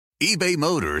eBay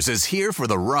Motors is here for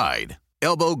the ride.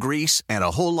 Elbow grease and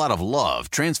a whole lot of love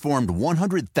transformed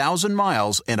 100,000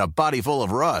 miles and a body full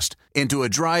of rust into a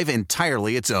drive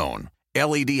entirely its own.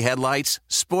 LED headlights,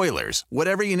 spoilers,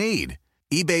 whatever you need.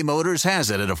 eBay Motors has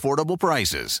it at affordable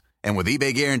prices. And with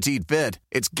eBay Guaranteed Fit,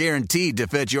 it's guaranteed to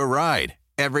fit your ride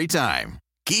every time.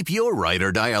 Keep your ride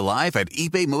or die alive at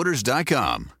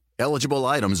ebaymotors.com. Eligible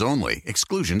items only.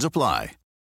 Exclusions apply.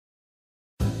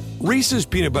 Reese's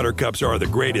peanut butter cups are the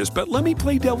greatest, but let me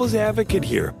play devil's advocate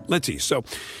here. Let's see. So,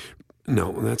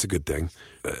 no, that's a good thing.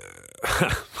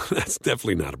 That's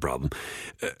definitely not a problem.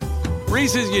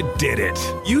 Reese's, you did it.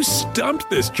 You stumped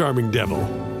this charming devil.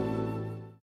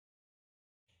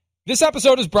 This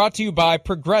episode is brought to you by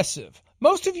Progressive.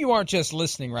 Most of you aren't just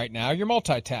listening right now, you're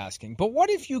multitasking. But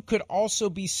what if you could also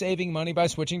be saving money by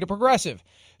switching to Progressive?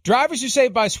 Drivers who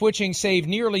save by switching save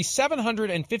nearly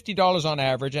 $750 on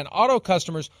average, and auto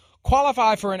customers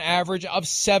qualify for an average of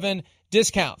 7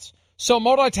 discounts. So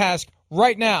multitask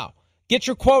right now. Get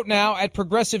your quote now at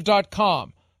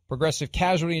Progressive.com. Progressive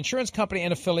Casualty Insurance Company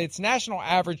and affiliates. National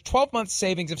average 12-month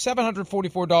savings of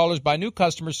 $744 by new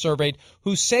customers surveyed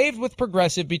who saved with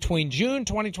Progressive between June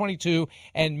 2022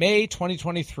 and May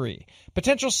 2023.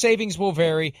 Potential savings will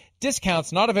vary.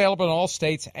 Discounts not available in all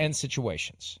states and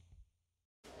situations.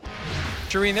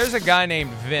 Shereen, there's a guy named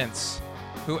Vince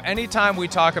who anytime we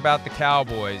talk about the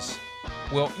Cowboys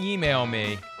will email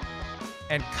me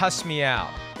and cuss me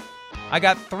out. I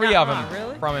got 3 of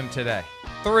them from him today.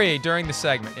 3 during the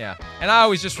segment, yeah. And I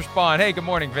always just respond, hey, good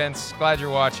morning, Vince. Glad you're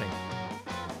watching.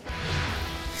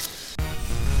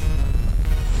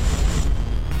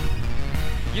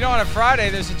 You know, on a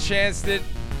Friday, there's a chance that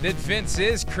Vince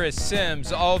is Chris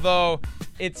Sims, although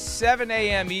it's 7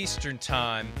 a.m. Eastern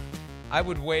time. I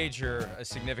would wager a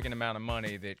significant amount of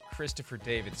money that Christopher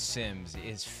David Sims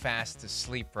is fast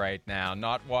asleep right now,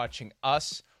 not watching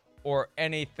us or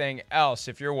anything else.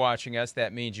 If you're watching us,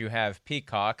 that means you have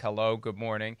Peacock. Hello, good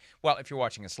morning. Well, if you're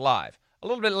watching us live. A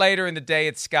little bit later in the day,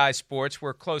 it's Sky Sports.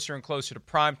 We're closer and closer to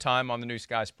prime time on the new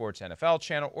Sky Sports NFL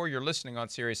channel, or you're listening on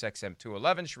Sirius XM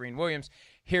 211. Shereen Williams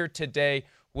here today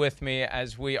with me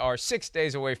as we are 6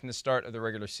 days away from the start of the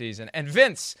regular season. And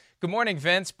Vince, good morning,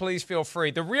 Vince. Please feel free.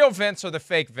 The real Vince or the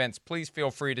fake Vince, please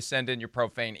feel free to send in your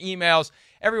profane emails.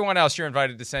 Everyone else, you're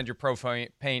invited to send your profane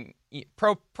or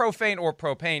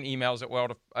propane emails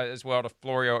as well to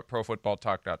Florio at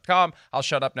ProFootballTalk.com. I'll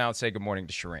shut up now and say good morning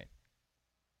to Shereen.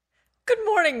 Good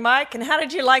morning, Mike. And how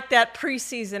did you like that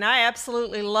preseason? I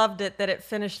absolutely loved it that it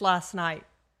finished last night.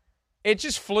 It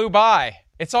just flew by.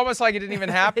 It's almost like it didn't even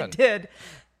happen. It did.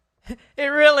 It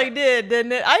really did,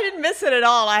 didn't it? I didn't miss it at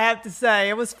all, I have to say.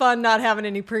 It was fun not having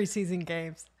any preseason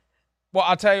games. Well,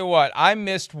 I'll tell you what. I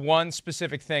missed one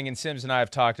specific thing, and Sims and I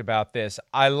have talked about this.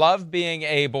 I love being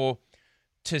able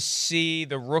to see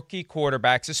the rookie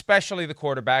quarterbacks, especially the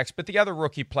quarterbacks, but the other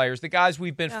rookie players, the guys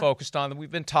we've been focused on, that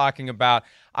we've been talking about.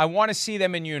 I want to see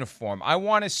them in uniform. I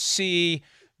want to see,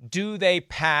 do they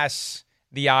pass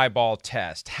the eyeball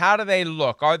test? How do they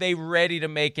look? Are they ready to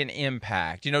make an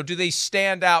impact? You know, do they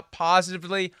stand out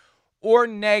positively or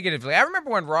negatively? I remember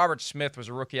when Robert Smith was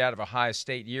a rookie out of Ohio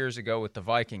State years ago with the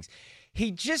Vikings.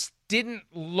 He just didn't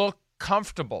look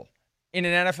comfortable in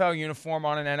an NFL uniform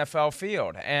on an NFL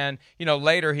field. And, you know,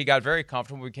 later he got very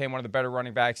comfortable, became one of the better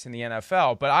running backs in the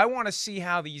NFL. But I want to see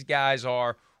how these guys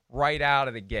are right out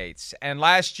of the gates. And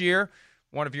last year,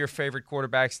 one of your favorite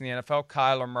quarterbacks in the NFL,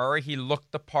 Kyler Murray, he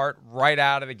looked the part right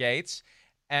out of the gates,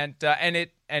 and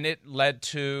it led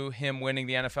to him winning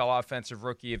the NFL Offensive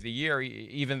Rookie of the Year,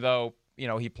 even though, you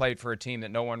know, he played for a team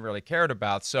that no one really cared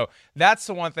about. So that's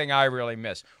the one thing I really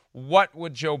miss. What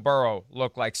would Joe Burrow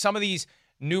look like? Some of these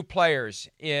new players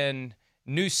in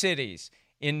new cities,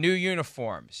 in new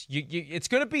uniforms. It's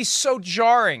going to be so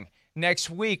jarring next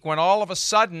week when all of a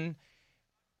sudden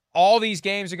all these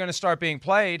games are going to start being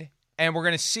played, and we're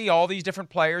going to see all these different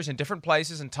players in different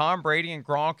places, and Tom Brady and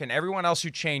Gronk and everyone else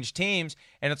who changed teams,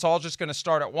 and it's all just going to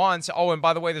start at once. Oh, and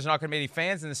by the way, there's not going to be any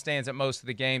fans in the stands at most of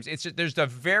the games. There's a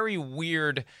very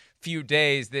weird few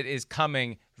days that is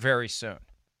coming very soon.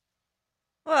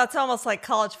 Well, it's almost like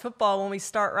college football when we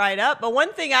start right up. But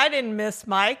one thing I didn't miss,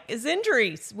 Mike, is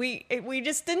injuries. We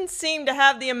just didn't seem to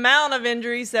have the amount of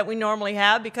injuries that we normally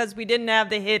have because we didn't have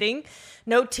the hitting.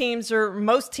 Most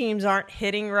teams aren't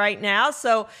hitting right now.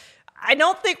 So I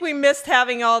don't think we missed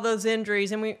having all those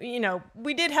injuries. And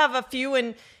we did have a few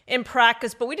in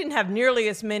practice, but we didn't have nearly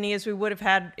as many as we would have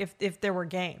had if there were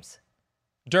games.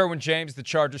 Derwin James, the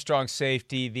Charger strong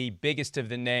safety, the biggest of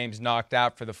the names, knocked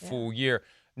out for the full year.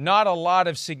 Not a lot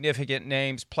of significant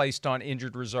names placed on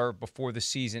injured reserve before the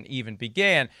season even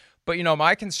began. But,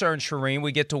 my concern, Shereen,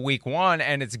 we get to week one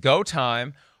and it's go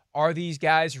time. are these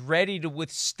guys ready to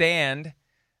withstand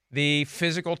the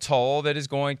physical toll that is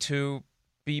going to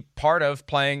be part of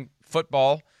playing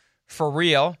football for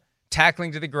real,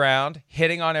 tackling to the ground,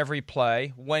 hitting on every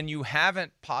play, when you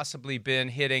haven't possibly been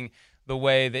hitting the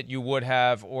way that you would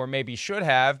have or maybe should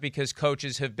have, because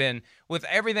coaches have been, with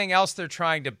everything else they're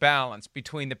trying to balance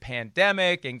between the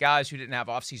pandemic and guys who didn't have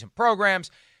off-season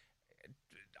programs.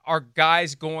 Are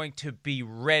guys going to be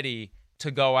ready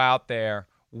to go out there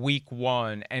week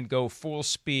one and go full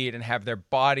speed and have their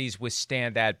bodies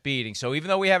withstand that beating? So even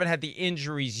though we haven't had the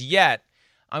injuries yet,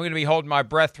 I'm going to be holding my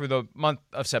breath through the month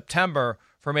of September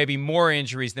for maybe more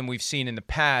injuries than we've seen in the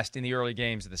past in the early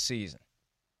games of the season.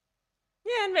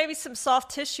 Yeah, and maybe some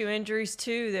soft tissue injuries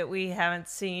too that we haven't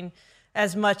seen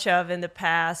as much of in the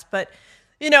past. But,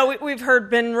 you know, we've heard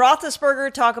Ben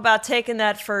Roethlisberger talk about taking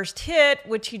that first hit,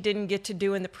 which he didn't get to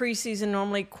do in the preseason.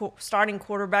 Normally, starting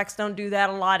quarterbacks don't do that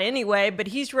a lot anyway, but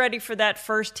he's ready for that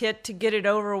first hit to get it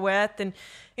over with. And,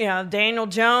 you know, Daniel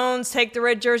Jones, take the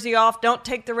red jersey off, don't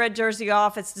take the red jersey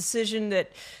off. It's a decision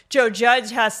that Joe Judge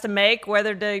has to make,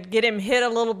 whether to get him hit a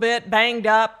little bit, banged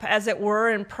up, as it were,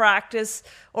 in practice,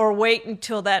 or wait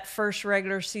until that first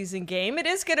regular season game. It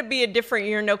is going to be a different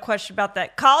year, no question about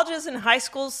that. Colleges and high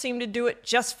schools seem to do it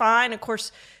just fine. Of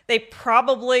course, they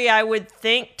probably, I would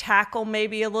think, tackle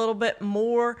maybe a little bit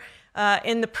more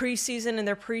in the preseason and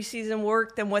their preseason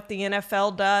work than what the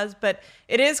NFL does. But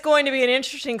it is going to be an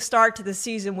interesting start to the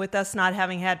season with us not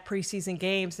having had preseason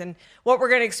games. And what we're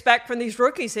going to expect from these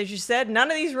rookies, as you said, none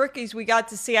of these rookies we got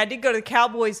to see. I did go to the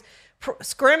Cowboys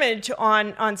scrimmage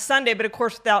on Sunday, but of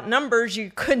course without numbers, you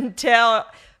couldn't tell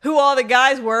who all the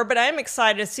guys were. But I'm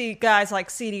excited to see guys like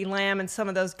CeeDee Lamb and some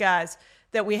of those guys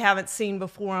that we haven't seen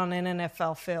before on an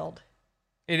NFL field.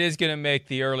 It is going to make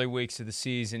the early weeks of the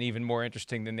season even more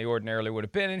interesting than they ordinarily would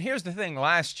have been. And here's the thing.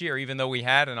 Last year, even though we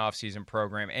had an off-season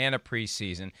program and a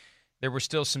preseason, there were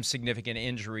still some significant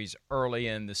injuries early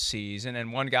in the season.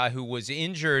 And one guy who was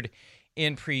injured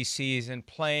in preseason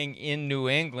playing in New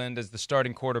England as the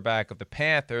starting quarterback of the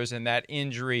Panthers, and that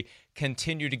injury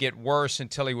continued to get worse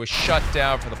until he was shut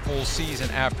down for the full season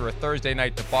after a Thursday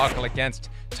night debacle against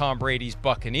Tom Brady's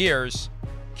Buccaneers.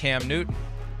 Cam Newton,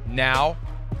 now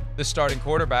the starting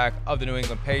quarterback of the New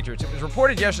England Patriots. It was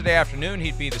reported yesterday afternoon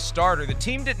he'd be the starter. The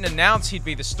team didn't announce he'd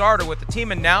be the starter. What the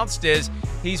team announced is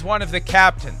he's one of the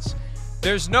captains.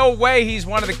 There's no way he's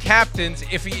one of the captains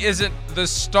if he isn't the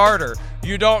starter.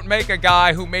 You don't make a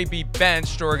guy who may be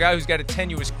benched or a guy who's got a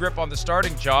tenuous grip on the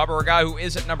starting job or a guy who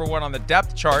isn't number one on the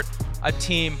depth chart a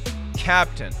team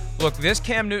captain. Look, this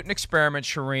Cam Newton experiment,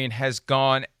 Shireen, has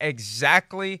gone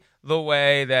exactly the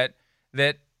way that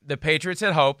the Patriots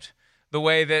had hoped, the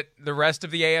way that the rest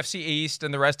of the AFC East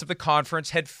and the rest of the conference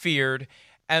had feared,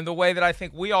 and the way that I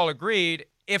think we all agreed,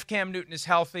 if Cam Newton is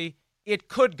healthy, it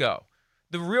could go.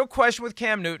 The real question with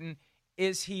Cam Newton,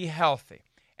 is he healthy?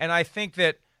 And I think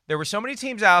that there were so many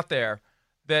teams out there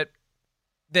that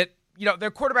you know,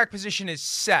 their quarterback position is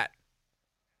set,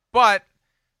 but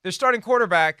their starting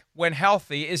quarterback, when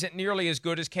healthy, isn't nearly as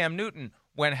good as Cam Newton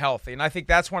when healthy. And I think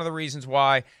that's one of the reasons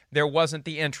why there wasn't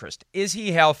the interest. Is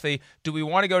he healthy? Do we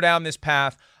want to go down this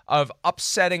path of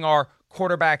upsetting our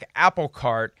quarterback apple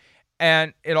cart?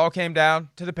 And it all came down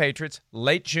to the Patriots.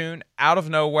 Late June, out of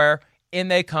nowhere, in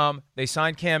they come. They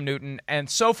signed Cam Newton, and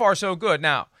so far so good.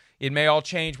 Now, it may all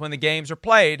change when the games are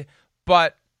played,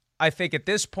 but I think at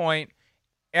this point,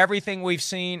 everything we've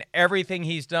seen, everything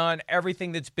he's done,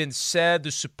 everything that's been said,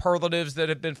 the superlatives that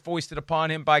have been foisted upon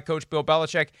him by Coach Bill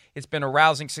Belichick, it's been a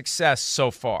rousing success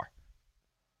so far.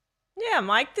 Yeah,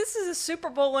 Mike, this is a Super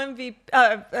Bowl MVP,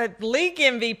 a league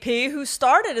MVP who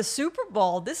started a Super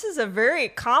Bowl. This is a very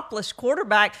accomplished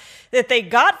quarterback that they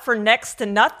got for next to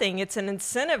nothing. It's an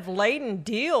incentive-laden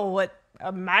deal with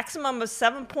a maximum of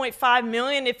 $7.5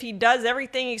 million if he does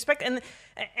everything he expects.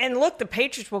 And look, the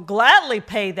Patriots will gladly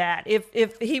pay that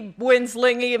if he wins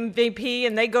league MVP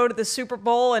and they go to the Super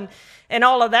Bowl and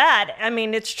all of that. I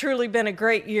mean, it's truly been a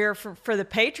great year for the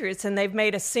Patriots, and they've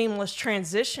made a seamless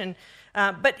transition.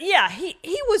 But yeah, he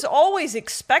was always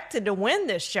expected to win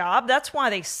this job. That's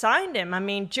why they signed him. I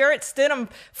mean, Jarrett Stidham,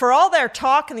 for all their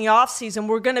talk in the offseason,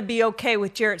 we're going to be okay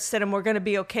with Jarrett Stidham. We're going to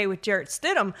be okay with Jarrett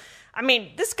Stidham. I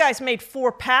mean, this guy's made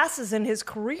 4 passes in his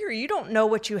career. You don't know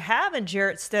what you have in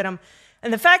Jarrett Stidham.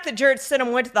 And the fact that Jarrett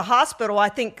Stidham went to the hospital, I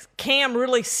think Cam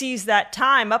really seized that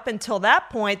time. Up until that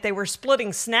point, they were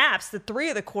splitting snaps, the 3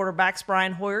 of the quarterbacks,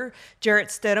 Brian Hoyer, Jarrett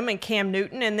Stidham, and Cam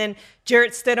Newton. And then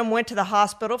Jarrett Stidham went to the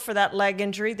hospital for that leg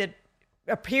injury that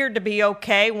appeared to be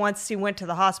okay once he went to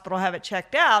the hospital to have it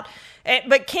checked out.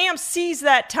 But Cam sees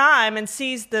that time and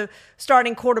sees the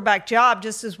starting quarterback job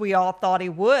just as we all thought he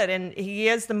would. And he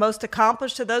is the most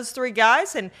accomplished of those three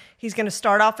guys, and he's going to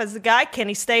start off as the guy. Can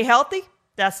he stay healthy?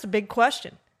 That's the big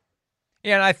question.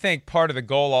 Yeah, and I think part of the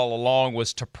goal all along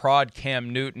was to prod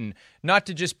Cam Newton, not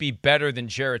to just be better than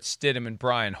Jarrett Stidham and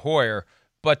Brian Hoyer,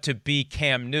 but to be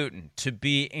Cam Newton, to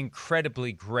be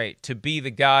incredibly great, to be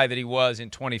the guy that he was in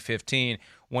 2015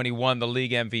 when he won the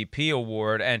league MVP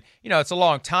award. And, it's a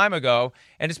long time ago,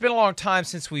 and it's been a long time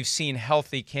since we've seen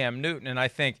healthy Cam Newton, and I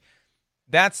think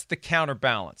that's the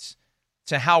counterbalance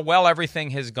to how well everything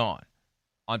has gone.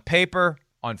 On paper,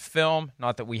 on film,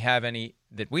 not that we have any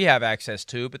that we have access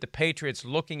to, but the Patriots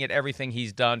looking at everything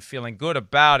he's done, feeling good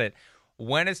about it.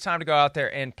 When it's time to go out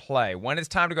there and play, when it's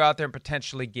time to go out there and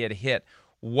potentially get hit,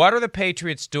 what are the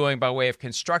Patriots doing by way of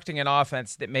constructing an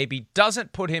offense that maybe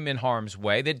doesn't put him in harm's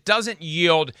way, that doesn't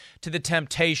yield to the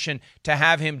temptation to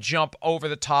have him jump over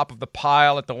the top of the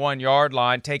pile at the 1-yard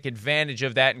line, take advantage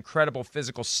of that incredible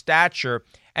physical stature,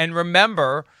 and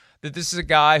remember that this is a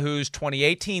guy whose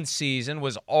 2018 season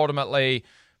was ultimately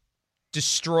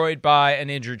destroyed by an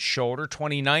injured shoulder.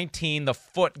 2019, the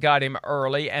foot got him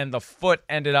early, and the foot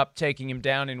ended up taking him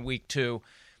down in week 2.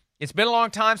 It's been a long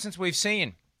time since we've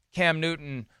seen Cam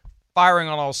Newton firing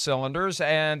on all cylinders,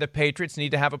 and the Patriots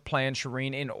need to have a plan,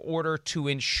 Shireen, in order to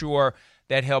ensure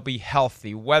that he'll be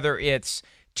healthy, whether it's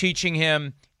teaching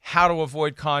him how to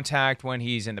avoid contact when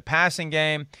he's in the passing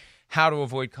game, how to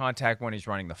avoid contact when he's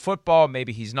running the football.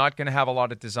 Maybe he's not going to have a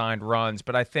lot of designed runs,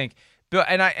 but I think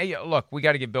look, we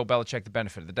got to give Bill Belichick the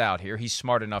benefit of the doubt here. He's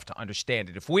smart enough to understand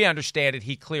it. If we understand it,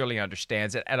 he clearly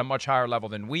understands it at a much higher level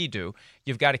than we do.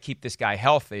 You've got to keep this guy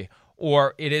healthy,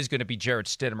 or it is going to be Jarrett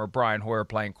Stidham or Brian Hoyer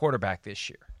playing quarterback this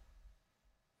year.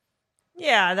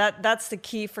 Yeah, that's the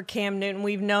key for Cam Newton.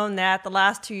 We've known that the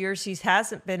last 2 years he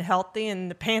hasn't been healthy, and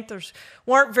the Panthers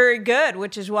weren't very good,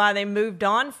 which is why they moved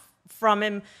on from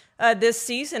him this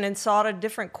season and sought a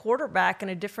different quarterback and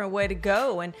a different way to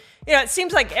go. And, it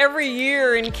seems like every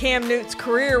year in Cam Newton's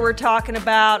career we're talking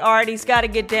about, all right, he's got to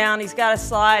get down, he's got to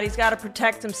slide, he's got to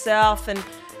protect himself. And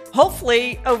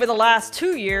hopefully over the last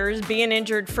 2 years, being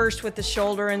injured first with the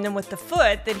shoulder and then with the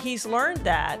foot, that he's learned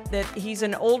that he's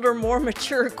an older, more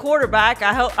mature quarterback.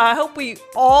 I hope we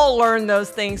all learn those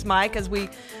things, Mike, as we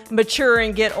mature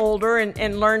and get older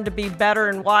and learn to be better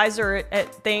and wiser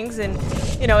at things. And,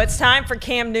 it's time for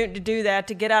Cam Newton to do that,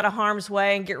 to get out of harm's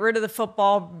way and get rid of the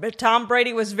football. Tom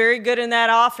Brady was very good in that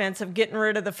offense of getting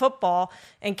rid of the football,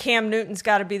 and Cam Newton's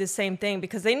got to be the same thing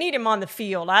because they need him on the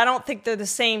field. I don't think they're the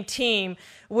same team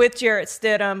with Jarrett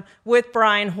Stidham, with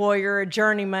Brian Hoyer, a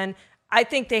journeyman. I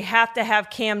think they have to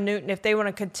have Cam Newton if they want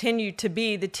to continue to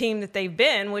be the team that they've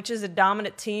been, which is a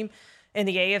dominant team in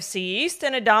the AFC East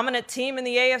and a dominant team in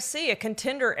the AFC, a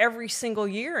contender every single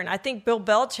year. And I think Bill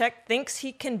Belichick thinks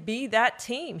he can be that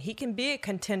team. He can be a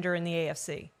contender in the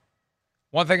AFC.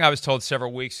 One thing I was told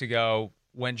several weeks ago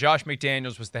when Josh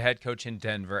McDaniels was the head coach in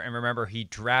Denver, and remember he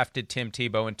drafted Tim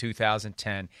Tebow in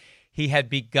 2010, he had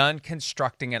begun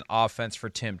constructing an offense for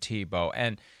Tim Tebow.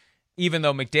 And even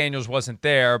though McDaniels wasn't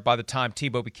there, by the time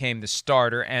Tebow became the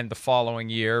starter and the following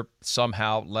year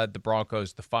somehow led the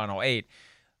Broncos to the Final 8,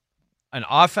 an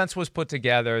offense was put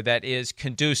together that is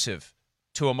conducive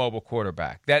to a mobile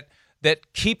quarterback, that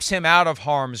keeps him out of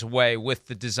harm's way with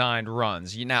the designed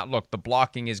runs. Now, look, the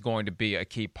blocking is going to be a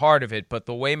key part of it, but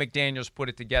the way McDaniels put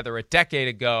it together a decade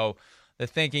ago, the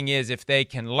thinking is if they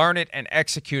can learn it and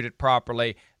execute it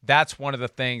properly, that's one of the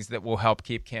things that will help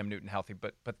keep Cam Newton healthy.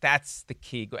 But that's the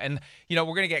key. And, we're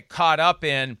going to get caught up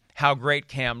in how great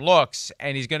Cam looks,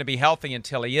 and he's going to be healthy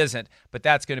until he isn't, but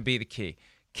that's going to be the key.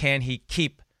 Can he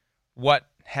keep what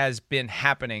has been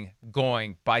happening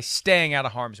going by staying out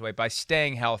of harm's way, by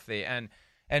staying healthy, and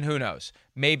who knows,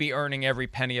 maybe earning every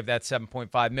penny of that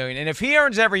 $7.5 million. And if he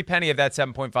earns every penny of that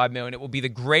 $7.5 million, it will be the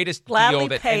greatest deal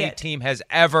that any team has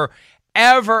ever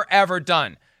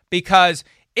done, because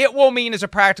it will mean, as a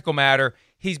practical matter,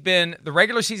 he's been the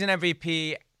regular season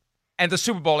MVP and the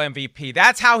Super Bowl MVP.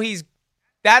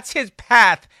 That's his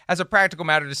path as a practical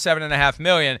matter to $7.5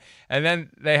 million. And then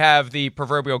they have the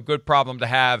proverbial good problem to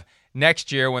have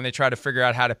next year when they try to figure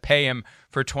out how to pay him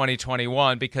for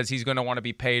 2021, because he's going to want to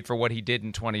be paid for what he did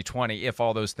in 2020 if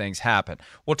all those things happen.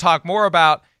 We'll talk more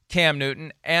about Cam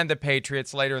Newton and the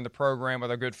Patriots later in the program with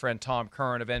our good friend Tom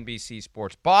Curran of NBC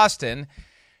Sports Boston.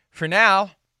 For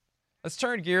now, let's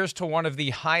turn gears to one of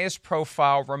the highest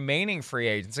profile remaining free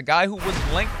agents, a guy who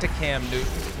was linked to Cam Newton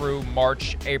through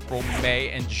March, April, May,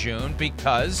 and June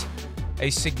because a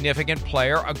significant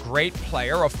player, a great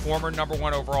player, a former number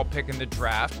 1 overall pick in the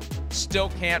draft, still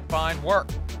can't find work.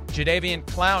 Jadeveon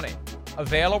Clowney,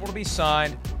 available to be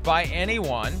signed by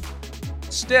anyone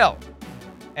still.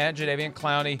 And Jadeveon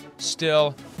Clowney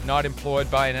still not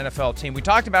employed by an NFL team. We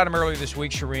talked about him earlier this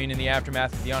week, Shireen, in the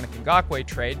aftermath of the Yannick Ngakoue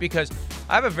trade, because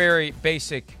I have a very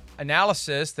basic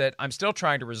analysis that I'm still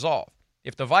trying to resolve.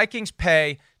 If the Vikings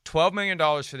pay $12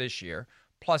 million for this year,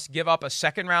 plus give up a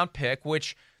second-round pick,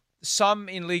 which some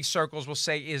in league circles will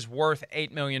say is worth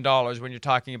 $8 million when you're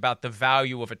talking about the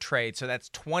value of a trade, so that's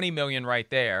 $20 million right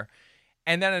there,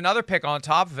 and then another pick on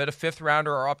top of it, a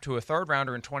fifth-rounder or up to a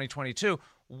third-rounder in 2022,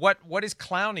 what is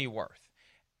Clowney worth?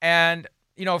 And,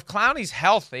 you know, if Clowney's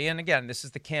healthy, and again, this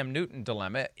is the Cam Newton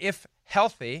dilemma, if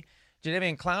healthy,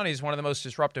 Jadeveon Clowney is one of the most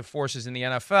disruptive forces in the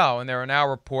NFL, and there are now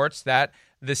reports that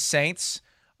the Saints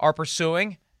are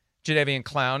pursuing Jadeveon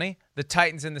Clowney, the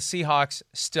Titans and the Seahawks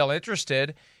still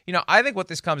interested. You know, I think what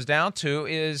this comes down to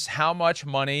is how much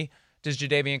money does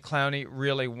Jadeveon Clowney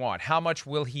really want? How much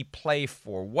will he play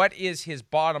for? What is his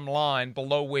bottom line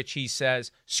below which he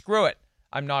says, screw it,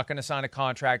 I'm not going to sign a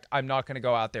contract, I'm not going to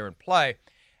go out there and play?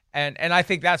 And I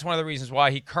think that's one of the reasons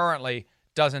why he currently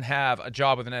doesn't have a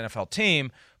job with an NFL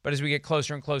team. But as we get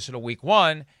closer and closer to week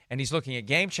one, and he's looking at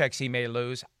game checks he may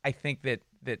lose, I think that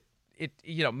it,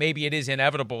 you know, maybe it is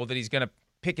inevitable that he's going to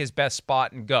pick his best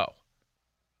spot and go.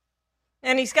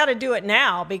 And he's got to do it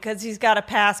now because he's got to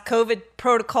pass COVID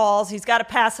protocols. He's got to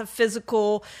pass a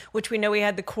physical, which we know he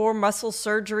had the core muscle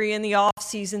surgery in the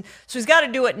offseason. So he's got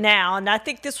to do it now. And I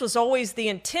think this was always the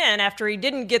intent after he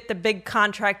didn't get the big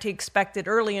contract he expected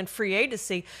early in free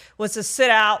agency, was to sit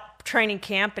out training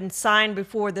camp and sign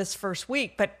before this first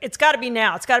week. But it's got to be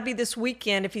now. It's got to be this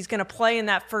weekend if he's going to play in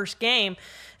that first game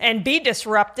and be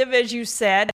disruptive, as you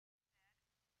said,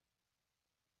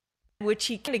 which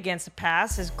he can against the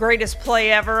pass. His greatest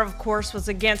play ever, of course, was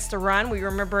against the run. We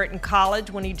remember it in college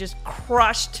when he just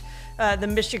crushed the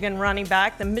Michigan running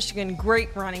back, the Michigan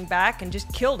great running back, and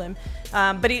just killed him.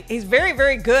 But he's very,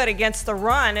 very good against the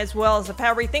run as well as the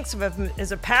power. He thinks of him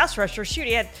as a pass rusher. Shoot,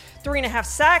 he had 3.5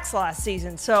 sacks last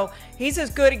season. So he's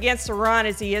as good against the run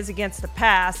as he is against the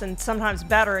pass, and sometimes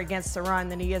better against the run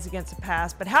than he is against the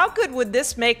pass. But how good would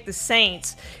this make the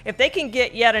Saints if they can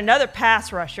get yet another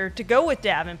pass rusher to go with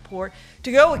Davenport,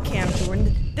 to go with Cam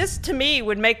Jordan? This, to me,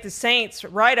 would make the Saints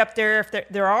right up there. If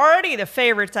they're already the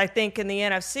favorites, I think, in the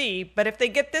NFC. But if they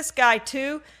get this guy,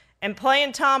 too, and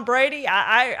playing Tom Brady,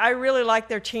 I really like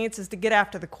their chances to get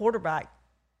after the quarterback.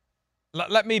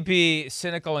 Let me be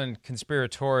cynical and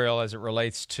conspiratorial as it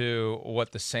relates to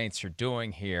what the Saints are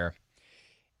doing here.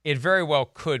 It very well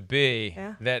could be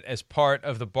that as part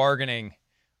of the bargaining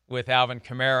with Alvin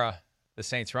Kamara, the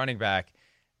Saints running back,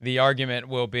 the argument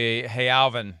will be, hey,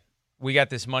 Alvin, we got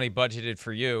this money budgeted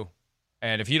for you,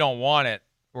 and if you don't want it,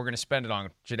 we're going to spend it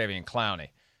on Jadeveon Clowney.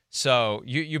 So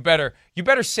you better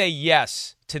say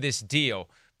yes to this deal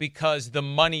because the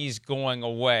money's going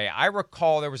away. I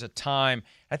recall there was a time,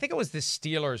 I think it was the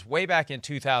Steelers way back in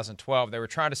 2012, they were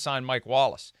trying to sign Mike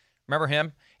Wallace. Remember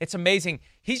him? It's amazing.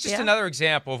 He's just another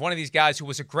example of one of these guys who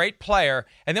was a great player,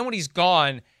 and then when he's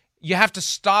gone, you have to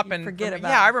stop and forget about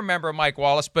him. I him. remember Mike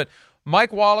Wallace, but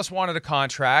Mike Wallace wanted a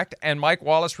contract, and Mike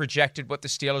Wallace rejected what the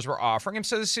Steelers were offering him,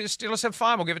 so the Steelers said,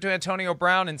 fine, we'll give it to Antonio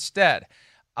Brown instead.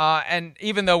 And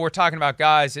even though we're talking about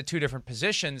guys at two different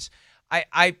positions,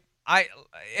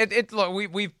 look,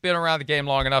 we've been around the game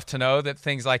long enough to know that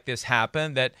things like this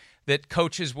happen, that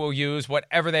coaches will use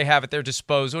whatever they have at their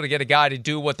disposal to get a guy to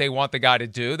do what they want the guy to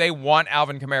do. They want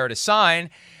Alvin Kamara to sign,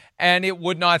 and it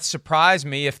would not surprise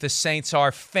me if the Saints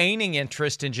are feigning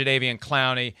interest in Jadeveon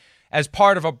Clowney as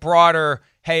part of a broader,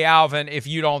 hey, Alvin, if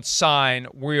you don't sign,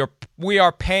 we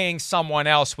are paying someone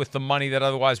else with the money that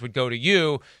otherwise would go to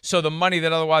you. So the money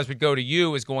that otherwise would go to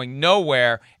you is going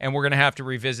nowhere, and we're going to have to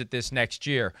revisit this next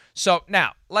year. So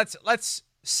now let's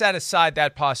set aside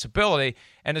that possibility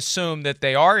and assume that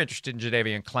they are interested in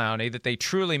Jadeveon Clowney, that they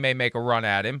truly may make a run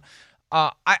at him.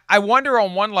 I wonder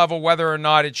on one level whether or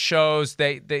not it shows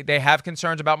they have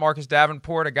concerns about Marcus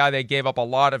Davenport, a guy they gave up a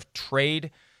lot of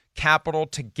trade capital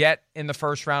to get in the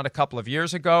first round a couple of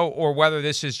years ago, or whether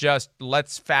this is just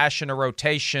let's fashion a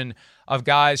rotation of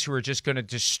guys who are just going to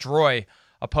destroy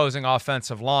opposing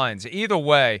offensive lines. Either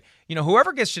way,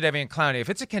 whoever gets Jadeveon Clowney, if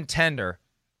it's a contender,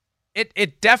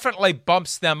 it definitely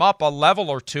bumps them up a level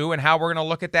or two in how we're going to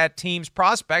look at that team's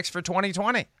prospects for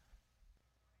 2020.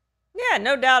 Yeah,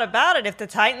 no doubt about it. If the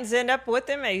Titans end up with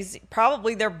him, he's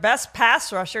probably their best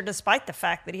pass rusher, despite the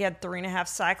fact that he had 3.5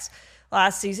 sacks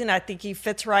last season. I think he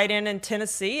fits right in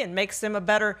Tennessee and makes them a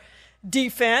better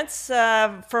defense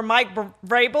for Mike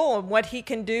Vrabel and what he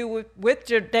can do with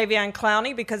Jadeveon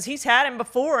Clowney, because he's had him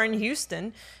before in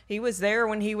Houston. He was there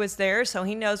when he was there, so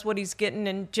he knows what he's getting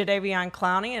in Jadeveon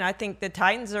Clowney. And I think the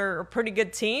Titans are a pretty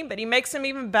good team, but he makes them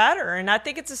even better. And I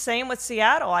think it's the same with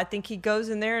Seattle. I think he goes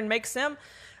in there and makes them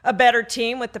a better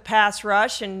team with the pass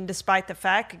rush, and despite the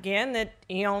fact, again, that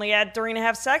he only had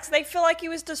 3.5 sacks, they feel like he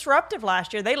was disruptive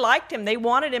last year. They liked him. They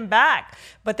wanted him back,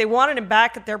 but they wanted him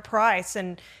back at their price,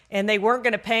 and they weren't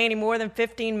going to pay any more than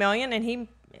 $15 million, and he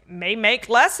may make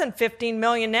less than $15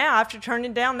 million now after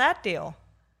turning down that deal.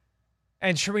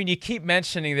 And Shireen, you keep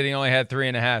mentioning that he only had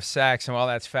 3.5 sacks, and while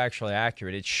that's factually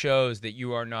accurate, it shows that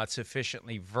you are not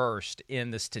sufficiently versed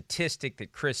in the statistic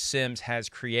that Chris Sims has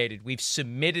created. We've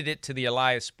submitted it to the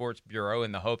Elias Sports Bureau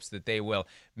in the hopes that they will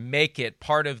make it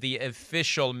part of the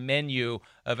official menu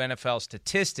of NFL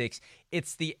statistics.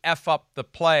 It's the F up the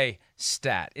play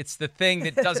stat. It's the thing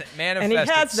that doesn't manifest and he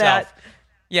has itself. That.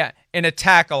 Yeah, in a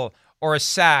tackle or a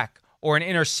sack or an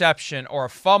interception or a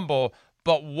fumble.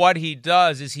 But what he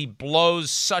does is he blows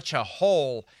such a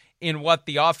hole in what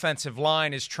the offensive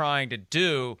line is trying to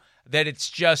do that it's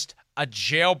just a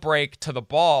jailbreak to the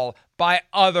ball by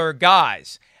other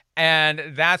guys.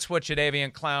 And that's what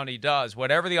Jadeveon Clowney does.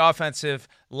 Whatever the offensive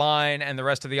line and the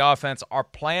rest of the offense are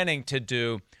planning to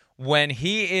do, when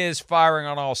he is firing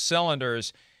on all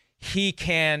cylinders, he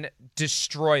can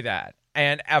destroy that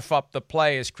and F up the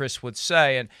play, as Chris would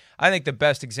say. And I think the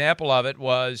best example of it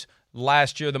was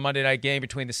last year, the Monday night game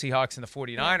between the Seahawks and the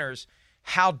 49ers,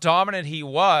 how dominant he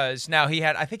was. Now, didn't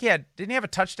he have a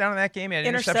touchdown in that game? He had an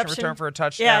interception return for a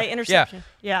touchdown. Yeah, interception.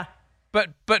 Yeah.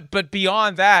 But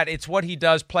beyond that, it's what he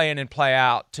does play in and play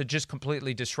out to just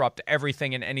completely disrupt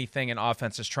everything and anything an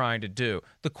offense is trying to do.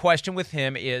 The question with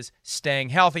him is staying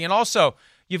healthy. And also,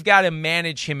 you've got to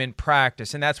manage him in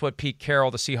practice, and that's what Pete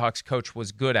Carroll, the Seahawks coach,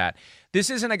 was good at. This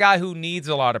isn't a guy who needs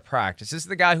a lot of practice. This is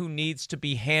the guy who needs to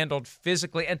be handled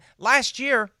physically. And last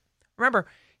year, remember,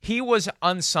 he was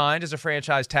unsigned as a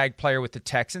franchise tag player with the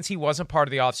Texans. He wasn't part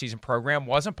of the offseason program,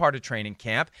 wasn't part of training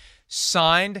camp,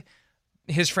 signed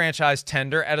his franchise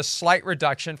tender at a slight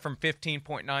reduction from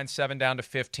 15.97 down to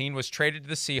 15, was traded to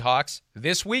the Seahawks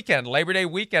this weekend, Labor Day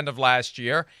weekend of last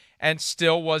year, and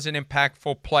still was an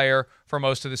impactful player for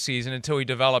most of the season until he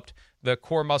developed the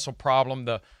core muscle problem,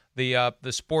 the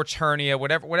sports hernia,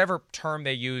 whatever term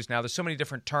they use now. There's so many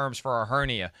different terms for a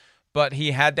hernia. But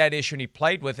he had that issue, and he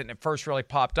played with it, and it first really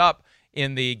popped up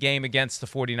in the game against the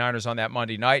 49ers on that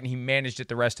Monday night, and he managed it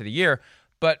the rest of the year.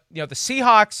 But, the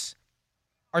Seahawks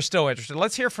are still interested.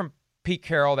 Let's hear from Pete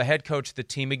Carroll, the head coach of the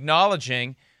team,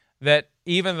 acknowledging that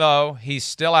even though he's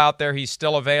still out there, he's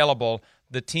still available,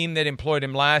 the team that employed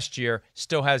him last year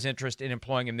still has interest in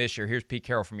employing him this year. Here's Pete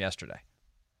Carroll from yesterday.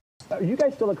 Are you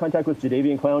guys still in contact with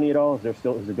Jadeveon Clowney at all? Is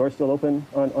the door still open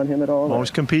on him at all?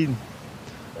 Always competing.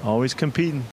 Always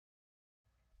competing.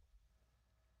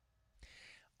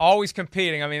 Always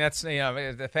competing. I mean, that's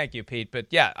thank you, Pete. But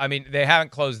yeah, I mean, they haven't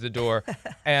closed the door,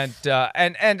 and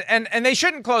they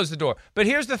shouldn't close the door. But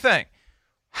here's the thing: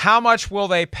 how much will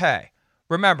they pay?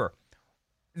 Remember,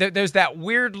 there's that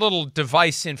weird little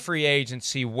device in free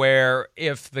agency where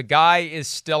if the guy is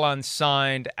still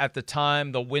unsigned at the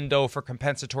time the window for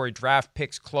compensatory draft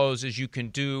picks closes, you can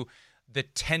do the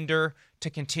tender to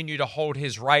continue to hold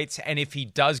his rights. And if he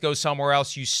does go somewhere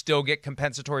else, you still get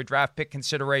compensatory draft pick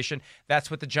consideration. That's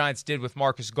what the Giants did with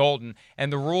Marcus Golden.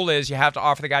 And the rule is you have to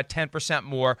offer the guy 10%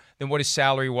 more than what his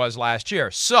salary was last year.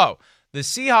 So the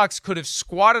Seahawks could have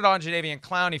squatted on Jadeveon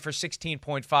Clowney for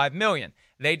 $16.5 million.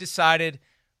 They decided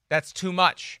that's too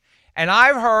much. And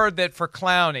I've heard that for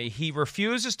Clowney, he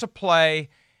refuses to play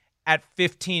at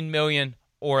 $15 million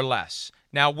or less.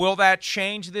 Now, will that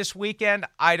change this weekend?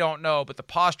 I don't know, but the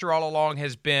posture all along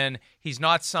has been he's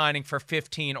not signing for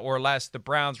 15 or less. The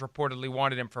Browns reportedly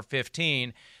wanted him for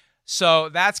 15. So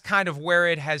that's kind of where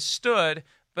it has stood.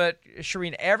 But,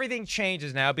 Shireen, everything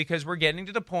changes now because we're getting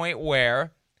to the point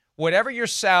where whatever your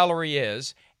salary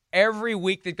is, every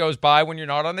week that goes by when you're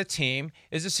not on the team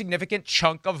is a significant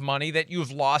chunk of money that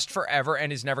you've lost forever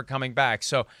and is never coming back.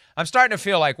 So I'm starting to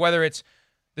feel like whether it's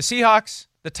the Seahawks,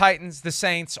 the Titans, the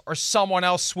Saints, or someone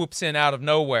else swoops in out of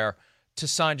nowhere to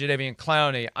sign Jadeveon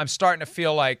Clowney, I'm starting to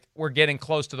feel like we're getting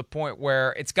close to the point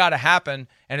where it's got to happen,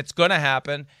 and it's going to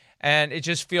happen, and it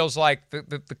just feels like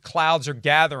the clouds are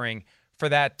gathering for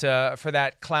that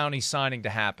Clowney signing to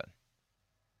happen.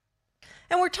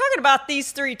 And we're talking about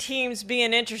these three teams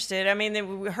being interested. I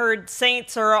mean, we heard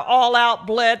Saints are all-out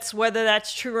blitz, whether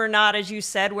that's true or not, as you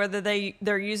said, whether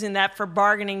they're using that for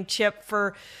bargaining chip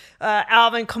for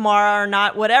Alvin Kamara or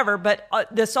not, whatever. But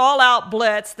this all-out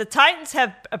blitz, the Titans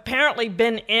have apparently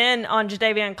been in on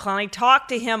Jadeveon Clowney, talked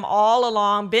to him all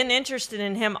along, been interested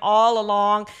in him all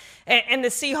along, and the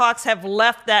Seahawks have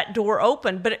left that door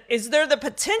open. But is there the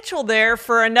potential there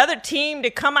for another team to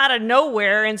come out of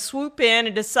nowhere and swoop in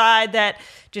and decide that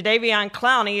Jadeveon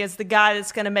Clowney is the guy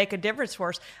that's going to make a difference for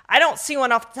us? I don't see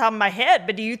one off the top of my head,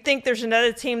 but do you think there's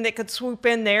another team that could swoop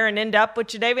in there and end up with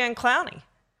Jadeveon Clowney?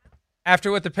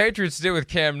 After what the Patriots did with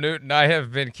Cam Newton, I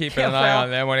have been keeping an eye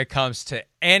on them when it comes to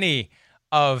any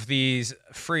of these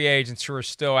free agents who are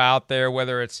still out there,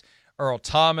 whether it's Earl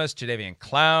Thomas, Jadeveon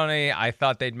Clowney. I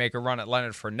thought they'd make a run at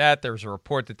Leonard Fournette. There was a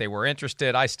report that they were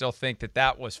interested. I still think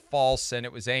that was false, and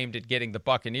it was aimed at getting the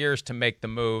Buccaneers to make the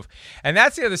move. And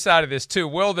that's the other side of this, too.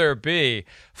 Will there be,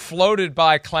 floated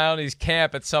by Clowney's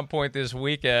camp at some point this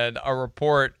weekend, a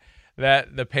report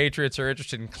that the Patriots are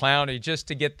interested in Clowney just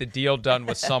to get the deal done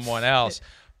with someone else?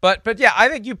 But yeah, I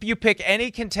think you pick any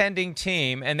contending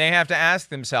team, and they have to ask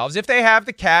themselves if they have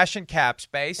the cash and cap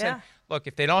space. Yeah. And look,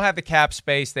 if they don't have the cap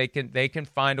space, they can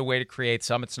find a way to create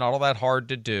some. It's not all that hard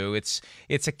to do. It's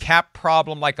a cap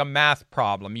problem like a math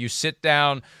problem. You sit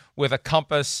down with a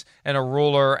compass and a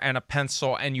ruler and a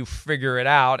pencil and you figure it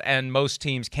out, and most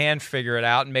teams can figure it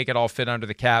out and make it all fit under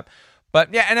the cap.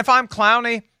 But yeah, and if I'm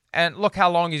Clowney, and look how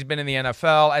long he's been in the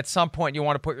NFL, at some point you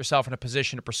want to put yourself in a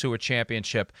position to pursue a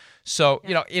championship. So,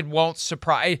 it won't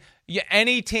surprise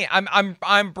any team.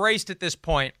 I'm braced at this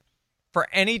point for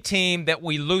any team that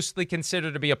we loosely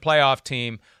consider to be a playoff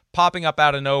team popping up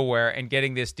out of nowhere and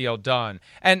getting this deal done.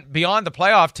 And beyond the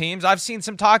playoff teams, I've seen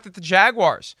some talk that the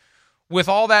Jaguars, with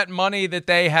all that money that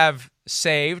they have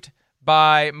saved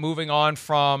by moving on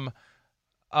from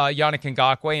Yannick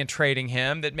Ngakoue and trading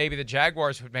him, that maybe the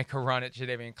Jaguars would make a run at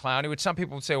Jadeveon Clowney, which some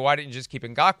people would say, why didn't you just keep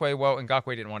Ngakoue? Well,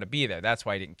 Ngakoue didn't want to be there. That's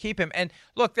why he didn't keep him. And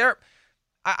look,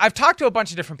 I've talked to a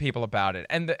bunch of different people about it,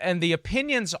 and the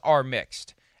opinions are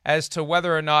mixed as to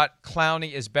whether or not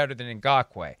Clowney is better than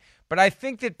Ngakoue. But I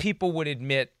think that people would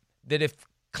admit that if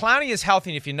Clowney is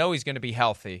healthy, and if you know he's going to be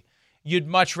healthy, you'd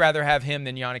much rather have him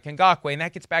than Yannick Ngakoue. And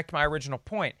that gets back to my original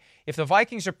point. If the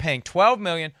Vikings are paying $12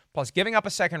 million plus giving up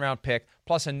a second-round pick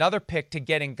plus another pick to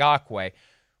get Ngakoue,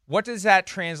 what does that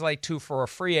translate to for a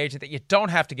free agent that you don't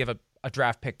have to give a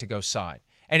draft pick to go sign?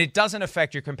 And it doesn't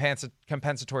affect your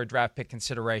compensatory draft pick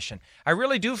consideration. I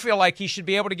really do feel like he should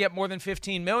be able to get more than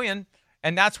 $15 million,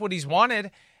 and that's what he's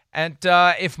wanted. And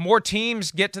if more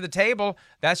teams get to the table,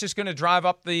 that's just going to drive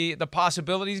up the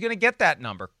possibility he's going to get that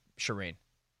number, Shireen.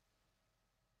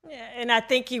 Yeah, and I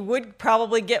think he would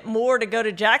probably get more to go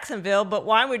to Jacksonville, but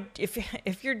why would,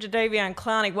 if you're Jadeveon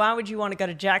Clowney, why would you want to go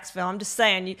to Jacksonville? I'm just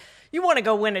saying, you want to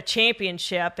go win a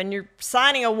championship, and you're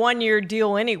signing a one-year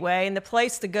deal anyway, and the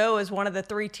place to go is one of the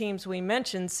three teams we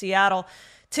mentioned, Seattle,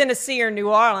 Tennessee, or New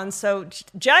Orleans. So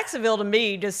Jacksonville, to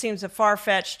me, just seems a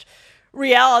far-fetched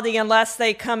reality unless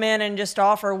they come in and just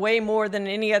offer way more than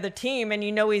any other team, and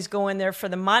he's going there for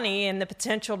the money and the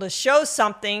potential to show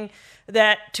something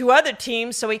that to other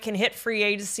teams so he can hit free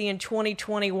agency in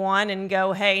 2021 and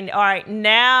go, hey, all right,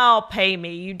 now pay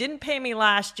me. You didn't pay me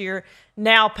last year.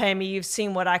 Now pay me. You've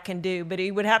seen what I can do. But he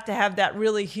would have to have that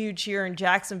really huge year in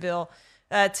Jacksonville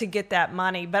to get that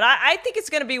money. But I think it's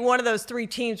going to be one of those three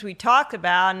teams we talked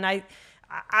about, and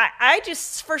I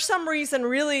just, for some reason,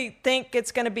 really think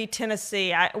it's going to be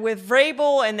Tennessee. With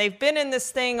Vrabel, and they've been in this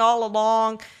thing all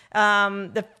along.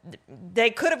 They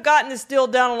could have gotten this deal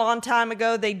done a long time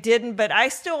ago. They didn't, but I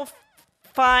still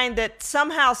find that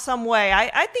somehow, some way,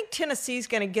 I think Tennessee's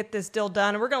going to get this deal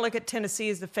done, and we're going to look at Tennessee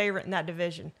as the favorite in that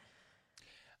division.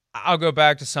 I'll go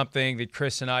back to something that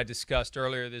Chris and I discussed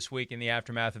earlier this week in the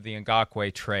aftermath of the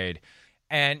Ngakoue trade.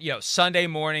 And, Sunday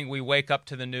morning, we wake up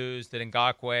to the news that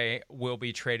Ngakoue will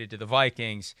be traded to the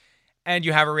Vikings, and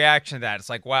you have a reaction to that. It's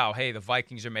like, wow, hey, the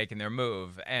Vikings are making their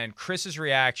move. And Chris's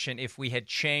reaction, if we had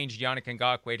changed Yannick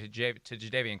Ngakoue to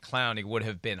Jadeveon Clowney, would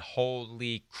have been,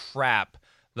 holy crap,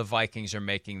 the Vikings are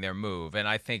making their move. And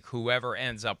I think whoever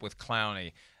ends up with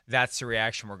Clowney, that's the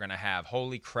reaction we're going to have.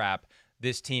 Holy crap.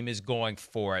 This team is going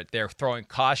for it. They're throwing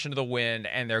caution to the wind,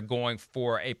 and they're going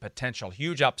for a potential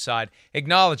huge upside,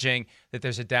 acknowledging that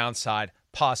there's a downside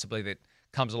possibly that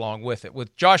comes along with it.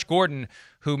 With Josh Gordon,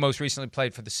 who most recently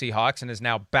played for the Seahawks and is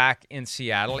now back in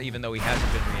Seattle, even though he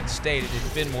hasn't been reinstated,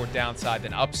 it's been more downside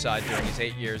than upside during his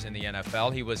 8 years in the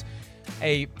NFL. He was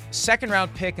a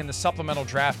second-round pick in the supplemental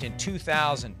draft in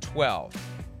 2012.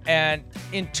 And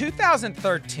in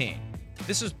 2013,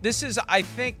 this is I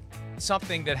think,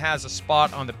 something that has a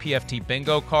spot on the PFT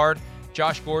bingo card.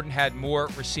 Josh Gordon had more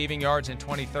receiving yards in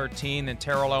 2013 than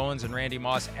Terrell Owens and Randy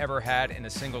Moss ever had in a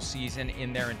single season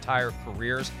in their entire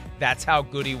careers. That's how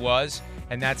good he was,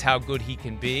 and that's how good he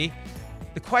can be.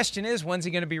 The question is, when's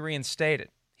he going to be reinstated?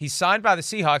 He's signed by the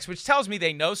Seahawks, which tells me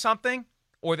they know something,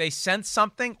 or they sense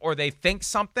something, or they think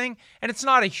something, and it's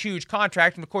not a huge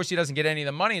contract, and of course he doesn't get any of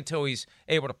the money until he's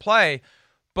able to play,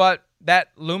 but that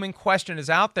looming question is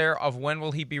out there of when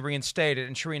will he be reinstated.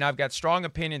 And Shireen, I've got strong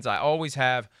opinions, I always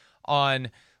have,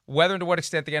 on whether and to what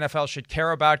extent the NFL should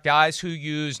care about guys who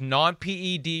use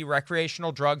non-PED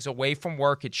recreational drugs away from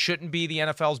work. It shouldn't be the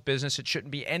NFL's business. It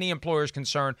shouldn't be any employer's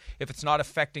concern if it's not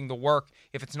affecting the work,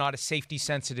 if it's not a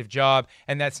safety-sensitive job,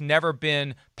 and that's never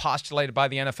been postulated by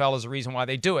the NFL as a reason why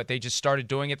they do it. They just started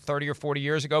doing it 30 or 40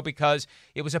 years ago because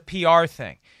it was a PR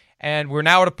thing. And we're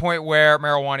now at a point where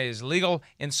marijuana is legal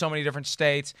in so many different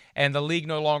states, and the league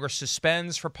no longer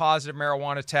suspends for positive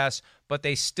marijuana tests, but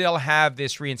they still have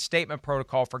this reinstatement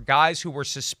protocol for guys who were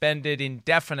suspended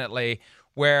indefinitely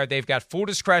where they've got full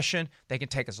discretion. They can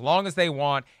take as long as they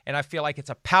want, and I feel like it's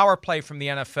a power play from the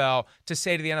NFL to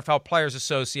say to the NFL Players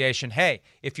Association, hey,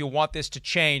 if you want this to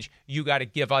change, you got to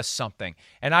give us something.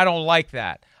 And I don't like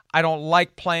that. I don't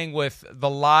like playing with the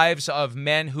lives of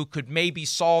men who could maybe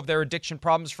solve their addiction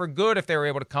problems for good if they were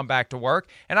able to come back to work.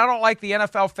 And I don't like the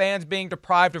NFL fans being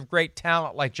deprived of great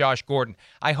talent like Josh Gordon.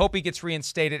 I hope he gets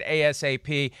reinstated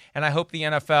ASAP, and I hope the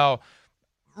NFL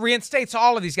reinstates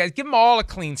all of these guys. Give them all a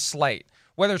clean slate,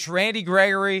 whether it's Randy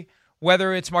Gregory,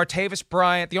 whether it's Martavis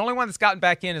Bryant. The only one that's gotten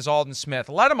back in is Aldon Smith.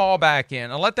 Let them all back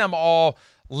in, and let them all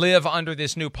live under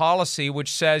this new policy, which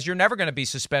says you're never going to be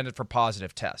suspended for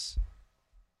positive tests.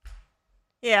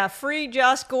 Yeah, free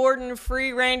Josh Gordon,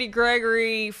 free Randy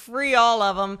Gregory, free all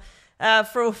of them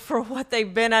for what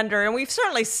they've been under. And we've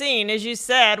certainly seen, as you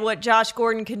said, what Josh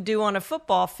Gordon can do on a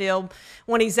football field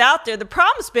when he's out there. The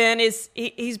problem's been is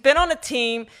he's been on a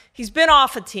team, he's been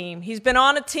off a team, he's been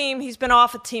on a team, he's been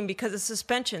off a team because of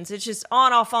suspensions. It's just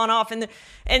on, off, on, off.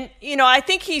 And you know, I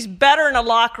think he's better in a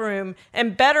locker room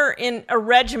and better in a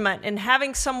regiment and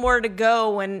having somewhere to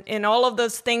go and all of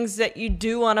those things that you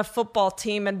do on a football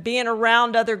team and being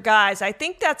around other guys. I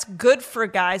think that's good for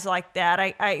guys like that.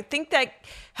 I think that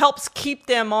helps keep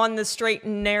them on the straight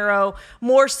and narrow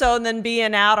more so than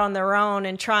being out on their own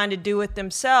and trying to do it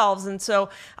themselves. And so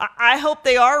I hope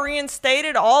they are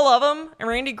reinstated, all of them, and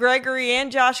Randy Gregory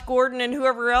and Josh Gordon and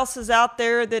whoever else is out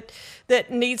there that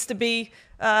needs to be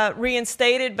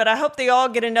reinstated. But I hope they all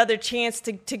get another chance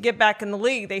to get back in the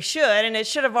league. They should, and it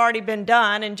should have already been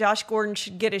done, and Josh Gordon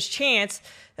should get his chance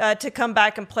to come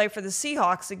back and play for the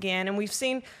Seahawks again. And we've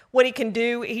seen what he can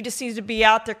do. He just needs to be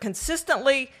out there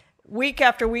consistently, week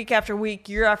after week after week,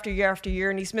 year after year after year,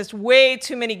 and he's missed way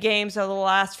too many games over the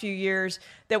last few years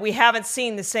that we haven't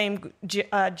seen the same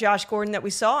Josh Gordon that we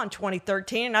saw in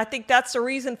 2013, and I think that's the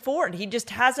reason for it. He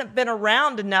just hasn't been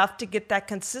around enough to get that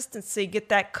consistency, get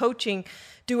that coaching,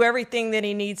 do everything that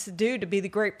he needs to do to be the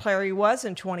great player he was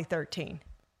in 2013.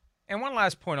 And one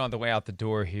last point on the way out the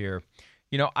door here.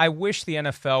 You know, I wish the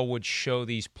NFL would show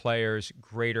these players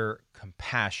greater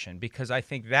compassion, because I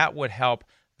think that would help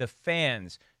the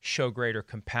fans show greater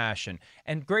compassion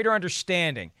and greater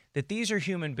understanding that these are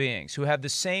human beings who have the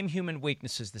same human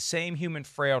weaknesses, the same human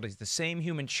frailties, the same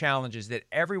human challenges that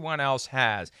everyone else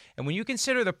has. And when you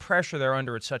consider the pressure they're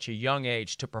under at such a young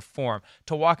age to perform,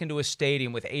 to walk into a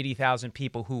stadium with 80,000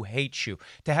 people who hate you,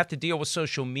 to have to deal with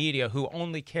social media who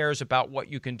only cares about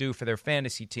what you can do for their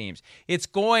fantasy teams, it's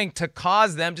going to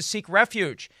cause them to seek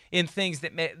refuge in things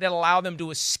that allow them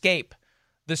to escape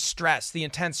the stress, the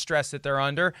intense stress that they're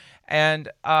under. And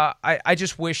I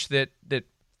just wish that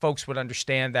folks would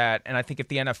understand that. And I think if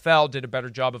the NFL did a better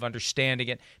job of understanding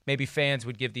it, maybe fans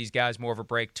would give these guys more of a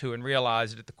break too and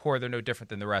realize that at the core they're no different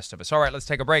than the rest of us. All right, let's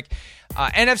take a break.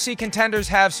 NFC contenders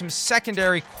have some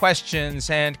secondary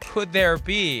questions, and could there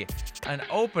be an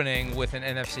opening with an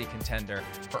NFC contender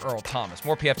for Earl Thomas?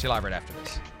 More PFT Live right after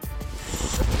this.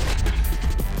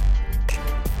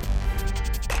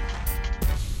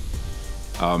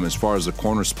 As far as the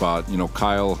corner spot, you know,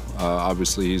 Kyle,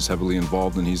 obviously he's heavily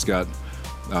involved, and he's got,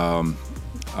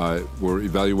 we're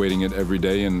evaluating it every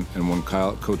day, and when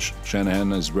Coach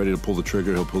Shanahan is ready to pull the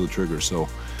trigger, he'll pull the trigger. So,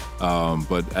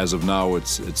 but as of now,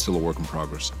 it's still a work in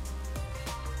progress.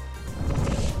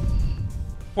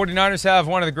 49ers have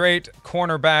one of the great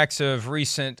cornerbacks of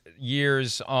recent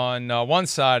years on one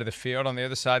side of the field. On the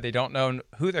other side, they don't know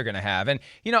who they're going to have. And,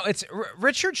 it's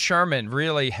Richard Sherman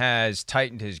really has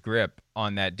tightened his grip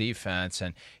on that defense.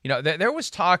 And, there was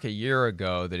talk a year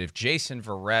ago that if Jason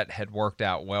Verrett had worked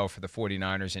out well for the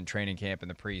 49ers in training camp in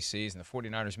the preseason, the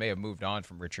 49ers may have moved on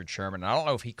from Richard Sherman. And I don't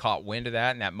know if he caught wind of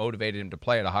that and that motivated him to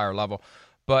play at a higher level.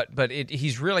 But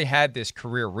he's really had this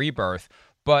career rebirth.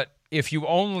 But if you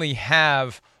only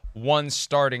have one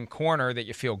starting corner that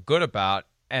you feel good about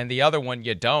and the other one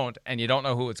you don't, and you don't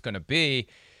know who it's going to be,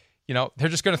 they're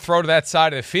just going to throw to that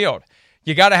side of the field.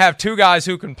 You got to have two guys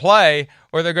who can play,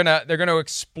 or they're going to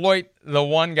exploit the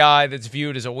one guy that's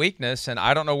viewed as a weakness. And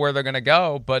I don't know where they're going to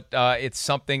go, but it's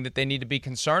something that they need to be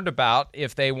concerned about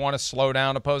if they want to slow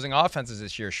down opposing offenses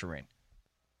this year, Shireen.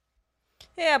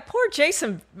 Yeah, poor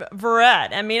Jason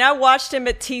Verrett. I mean, I watched him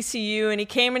at TCU, and he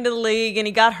came into the league, and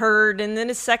he got hurt, and then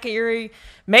his second year he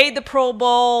made the Pro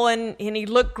Bowl, and he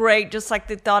looked great, just like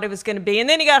they thought he was going to be. And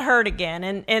then he got hurt again,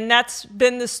 and that's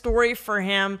been the story for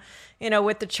him.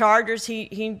 With the Chargers,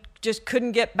 he just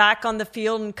couldn't get back on the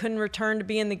field and couldn't return to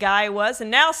being the guy he was.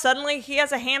 And now suddenly he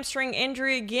has a hamstring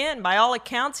injury again. By all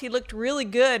accounts, he looked really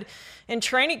good in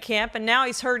training camp, and now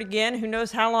he's hurt again. Who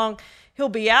knows how long he'll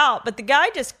be out, but the guy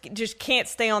just can't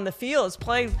stay on the field. He's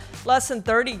played less than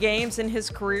 30 games in his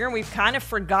career, and we've kind of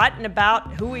forgotten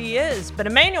about who he is. But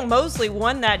Emmanuel Moseley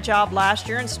won that job last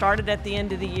year and started at the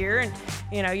end of the year,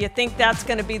 and you think that's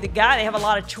going to be the guy. They have a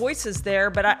lot of choices there,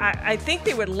 but I think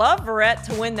they would love Verrett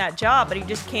to win that job, but he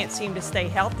just can't seem to stay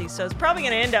healthy. So it's probably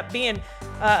going to end up being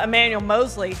Emmanuel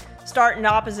Moseley starting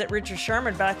opposite Richard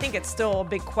Sherman, but I think it's still a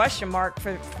big question mark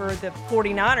for the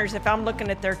 49ers. If I'm looking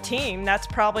at their team, that's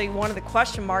probably one of the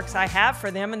question marks I have for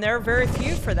them, and there are very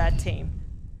few for that team.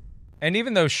 And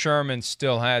even though Sherman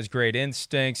still has great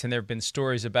instincts, and there have been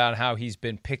stories about how he's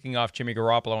been picking off Jimmy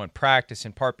Garoppolo in practice,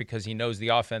 in part because he knows the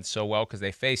offense so well because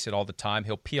they face it all the time,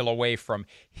 he'll peel away from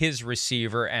his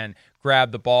receiver and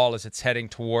grab the ball as it's heading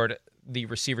toward the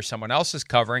receiver someone else is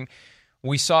covering.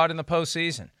 We saw it in the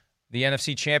postseason. The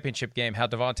NFC Championship game, how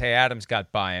Davante Adams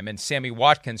got by him, and Sammy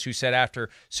Watkins, who said after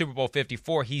Super Bowl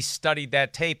 54, he studied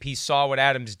that tape, he saw what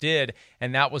Adams did,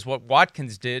 and that was what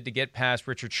Watkins did to get past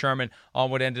Richard Sherman on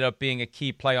what ended up being a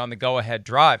key play on the go-ahead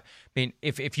drive. I mean,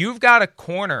 if you've got a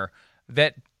corner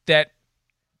that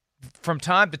from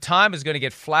time to time is going to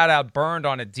get flat-out burned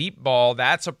on a deep ball,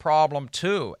 that's a problem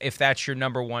too, if that's your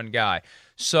number one guy.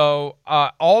 So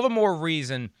all the more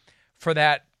reason for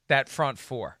that front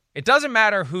four. It doesn't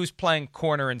matter who's playing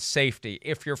corner and safety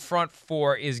if your front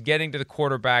four is getting to the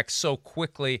quarterback so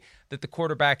quickly that the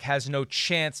quarterback has no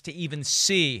chance to even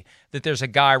see that there's a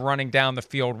guy running down the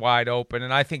field wide open.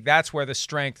 And I think that's where the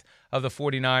strength of the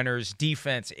 49ers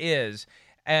defense is.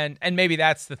 And maybe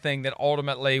that's the thing that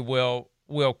ultimately will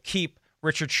keep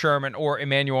Richard Sherman or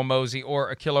Emmanuel Moseley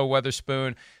or Ahkello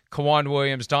Witherspoon, K'Waun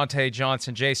Williams, Dante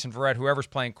Johnson, Jason Verrett, whoever's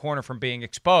playing corner from being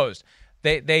exposed.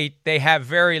 They have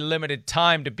very limited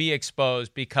time to be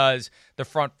exposed because the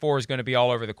front four is going to be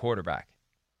all over the quarterback.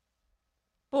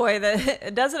 Boy,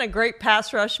 doesn't a great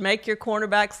pass rush make your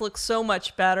cornerbacks look so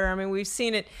much better? I mean, we've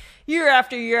seen it year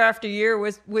after year after year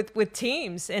with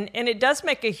teams, and it does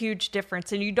make a huge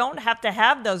difference. And you don't have to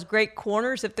have those great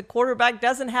corners if the quarterback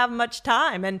doesn't have much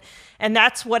time. And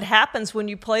that's what happens when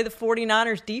you play the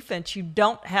 49ers defense. You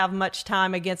don't have much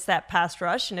time against that pass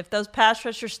rush. And if those pass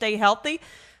rushers stay healthy,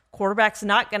 quarterback's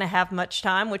not going to have much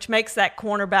time, which makes that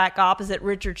cornerback opposite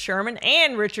Richard Sherman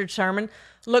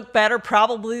look better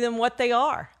probably than what they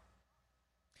are.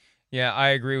 Yeah, I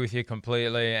agree with you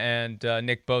completely. And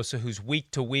Nick Bosa, who's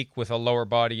week to week with a lower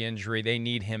body injury, they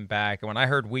need him back. And when I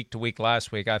heard week to week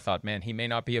last week, I thought, man, he may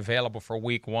not be available for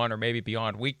week one or maybe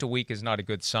beyond. Week to week is not a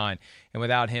good sign. And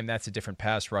without him, that's a different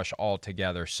pass rush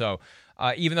altogether. So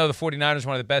even though the 49ers were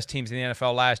one of the best teams in the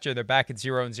NFL last year, they're back at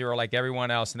 0-0 like everyone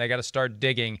else, and they got to start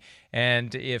digging.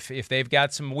 And if they've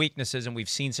got some weaknesses, and we've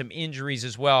seen some injuries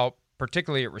as well,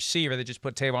 particularly at receiver. They just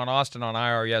put Tavon Austin on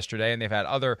IR yesterday, and they've had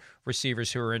other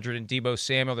receivers who are injured. And Deebo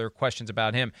Samuel, there are questions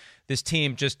about him. This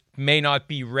team just may not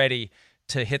be ready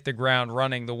to hit the ground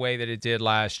running the way that it did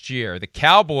last year. The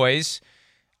Cowboys,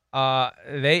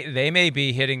 they may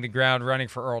be hitting the ground running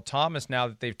for Earl Thomas now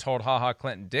that they've told HaHa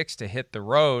Clinton-Dix to hit the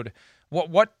road.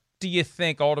 What do you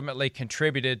think ultimately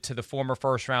contributed to the former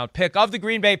first-round pick of the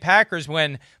Green Bay Packers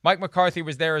when Mike McCarthy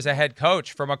was there as a head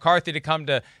coach? For McCarthy to come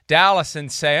to Dallas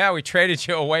and say, we traded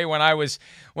you away when I was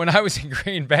in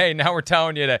Green Bay. Now we're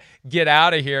telling you to get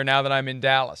out of here now that I'm in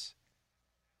Dallas.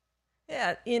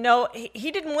 Yeah,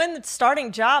 he didn't win the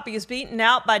starting job. He was beaten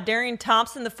out by Darian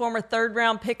Thompson, the former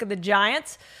third-round pick of the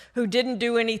Giants, who didn't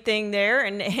do anything there.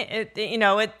 And,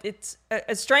 it's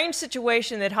a strange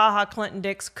situation that HaHa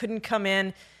Clinton-Dix couldn't come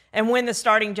in and win the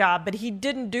starting job, but he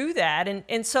didn't do that.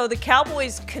 And so the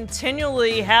Cowboys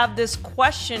continually have this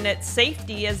question at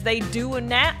safety as they do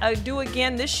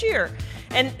again this year.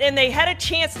 And they had a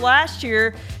chance last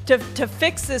year to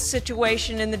fix this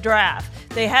situation in the draft.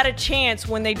 They had a chance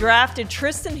when they drafted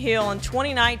Tristan Hill in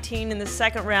 2019 in the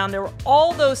second round. There were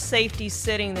all those safeties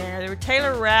sitting there. There were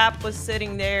Taylor Rapp was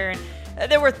sitting there, and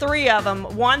there were three of them.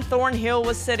 Juan Thornhill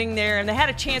was sitting there, and they had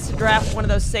a chance to draft one of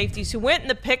those safeties who went in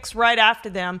the picks right after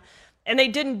them, and they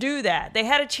didn't do that. They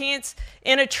had a chance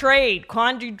in a trade.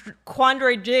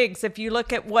 Quandre Diggs, if you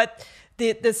look at what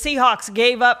the Seahawks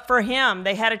gave up for him,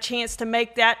 they had a chance to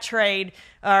make that trade.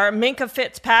 Or Minkah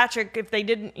Fitzpatrick, if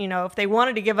they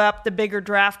wanted to give up the bigger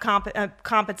draft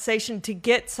compensation to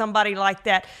get somebody like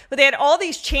that. But they had all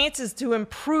these chances to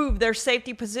improve their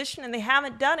safety position, and they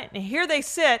haven't done it. And here they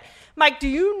sit. Mike, do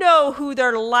you know who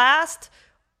their last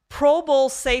Pro Bowl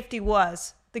safety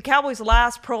was? The Cowboys'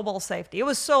 last Pro Bowl safety. It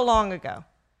was so long ago.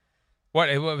 What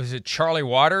was it, Charlie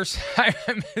Waters? I'm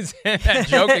saying that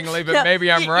jokingly, but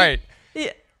maybe I'm right.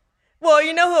 Yeah. Well,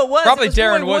 you know who it was? Probably it was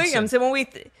Darren Roy Woodson. Williams. And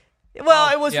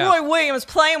it was Roy Williams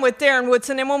playing with Darren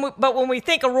Woodson. But when we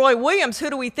think of Roy Williams, who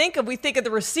do we think of? We think of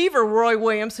the receiver Roy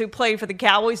Williams, who played for the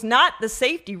Cowboys, not the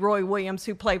safety Roy Williams,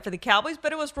 who played for the Cowboys,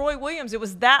 but it was Roy Williams. It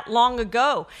was that long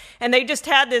ago. And they just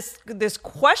had this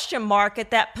question mark at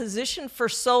that position for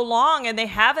so long, and they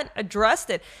haven't addressed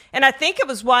it. And I think it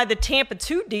was why the Tampa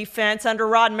 2 defense under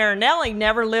Rod Marinelli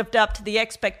never lived up to the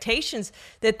expectations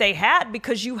that they had,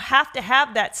 because you have to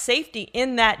have that safety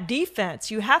in that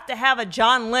defense. You have to have a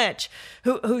John Lynch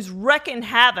who's wrecking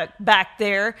havoc back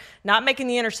there, not making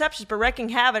the interceptions, but wrecking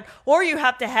havoc. Or you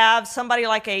have to have somebody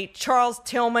like a Charles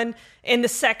Tillman in the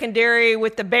secondary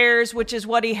with the Bears, which is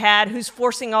what he had, who's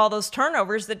forcing all those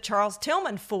turnovers that Charles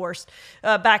Tillman forced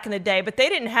back in the day. But they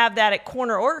didn't have that at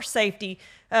corner or safety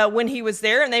when he was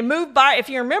there. And they moved if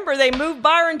you remember, they moved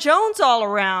Byron Jones all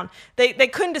around. They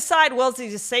couldn't decide, well, is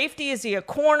he a safety? Is he a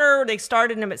corner? They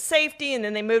started him at safety, and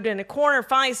then they moved him to corner.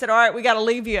 Finally said, all right, we got to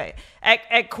leave you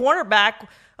at cornerback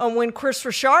when Chris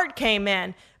Richard came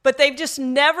in. But they've just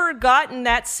never gotten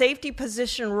that safety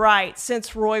position right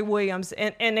since Roy Williams.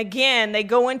 And again, they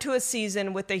go into a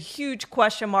season with a huge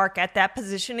question mark at that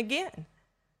position again.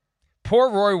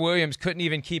 Poor Roy Williams couldn't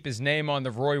even keep his name on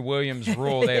the Roy Williams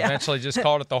rule. They eventually just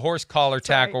called it the horse collar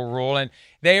tackle rule, and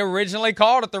they originally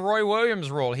called it the Roy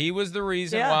Williams rule. He was the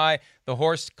reason why the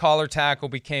horse collar tackle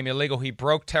became illegal. He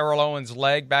broke Terrell Owens'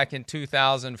 leg back in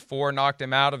 2004, knocked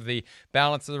him out of the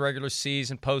balance of the regular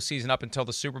season, postseason up until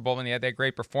the Super Bowl, and he had that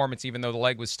great performance even though the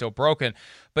leg was still broken.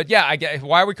 But yeah, I get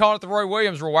why are we calling it the Roy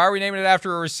Williams rule? Why are we naming it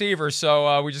after a receiver?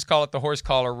 So we just call it the horse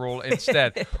collar rule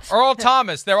instead. Earl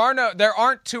Thomas. There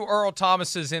aren't two Earl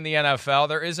Thomases in the NFL.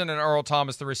 There isn't an Earl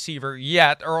Thomas, the receiver,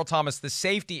 yet. Earl Thomas, the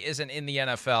safety, isn't in the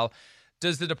NFL.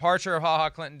 Does the departure of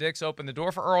HaHa Clinton-Dix open the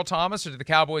door for Earl Thomas, or do the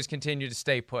Cowboys continue to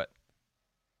stay put?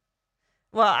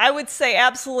 Well, I would say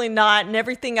absolutely not. And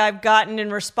everything I've gotten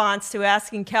in response to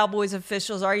asking Cowboys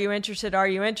officials, are you interested? Are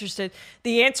you interested?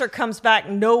 The answer comes back,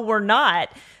 no, we're not.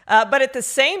 But at the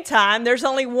same time, there's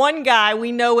only one guy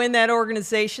we know in that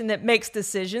organization that makes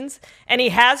decisions, and he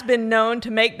has been known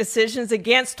to make decisions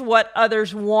against what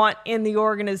others want in the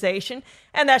organization,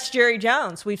 and that's Jerry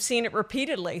Jones. We've seen it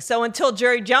repeatedly. So until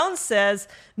Jerry Jones says,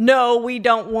 no, we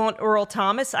don't want Earl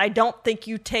Thomas, I don't think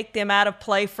you take them out of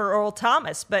play for Earl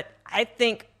Thomas. But I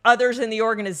think others in the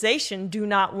organization do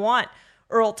not want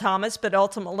Earl Thomas, but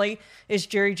ultimately, is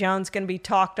Jerry Jones going to be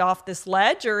talked off this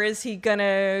ledge, or is he going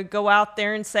to go out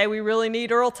there and say we really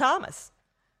need Earl Thomas?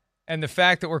 And the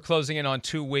fact that we're closing in on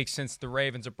 2 weeks since the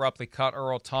Ravens abruptly cut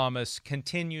Earl Thomas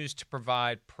continues to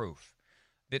provide proof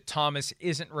that Thomas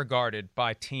isn't regarded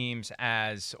by teams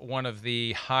as one of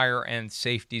the higher-end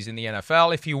safeties in the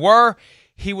NFL. If he were,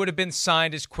 he would have been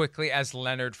signed as quickly as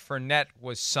Leonard Fournette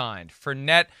was signed.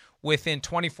 Fournette, within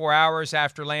 24 hours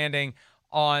after landing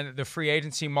on the free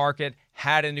agency market,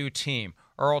 had a new team.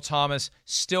 Earl Thomas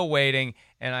still waiting,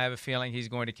 and I have a feeling he's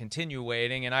going to continue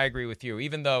waiting, and I agree with you.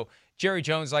 Even though Jerry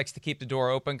Jones likes to keep the door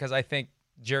open, because I think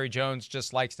Jerry Jones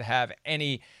just likes to have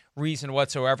any reason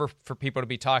whatsoever for people to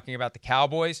be talking about the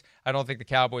Cowboys. I don't think the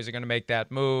Cowboys are going to make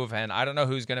that move, and I don't know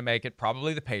who's going to make it.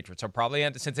 Probably the Patriots.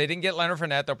 Since they didn't get Leonard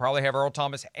Fournette, they'll probably have Earl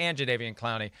Thomas and Jadeveon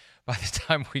Clowney by the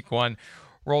time week 1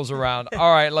 rolls around.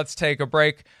 All right, let's take a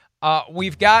break.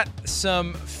 We've got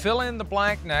some fill in the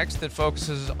blank next that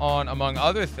focuses on, among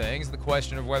other things, the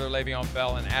question of whether Le'Veon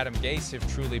Bell and Adam Gase have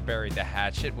truly buried the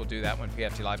hatchet. We'll do that when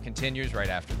PFT Live continues right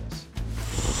after this.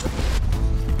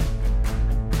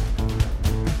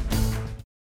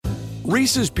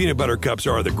 Reese's peanut butter cups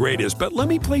are the greatest, but let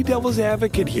me play devil's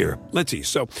advocate here. Let's see.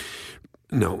 So,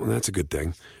 no, that's a good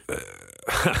thing.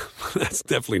 That's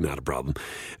definitely not a problem.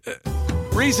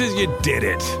 Reese's, you did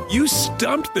it. You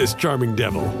stumped this charming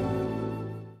devil.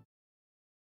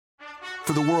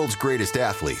 For the world's greatest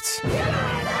athletes.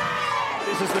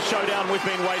 This is the showdown we've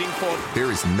been waiting for.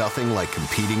 There is nothing like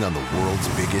competing on the world's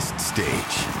biggest stage.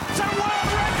 It's a world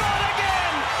record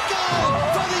again! Gold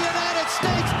for the United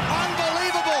States!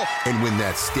 Unbelievable! And when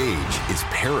that stage is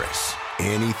Paris,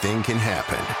 anything can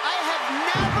happen. I have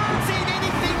never seen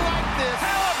anything like this.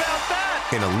 How about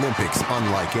that? An Olympics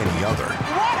unlike any other.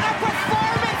 What a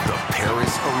performance! The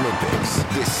Paris Olympics,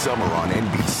 this summer on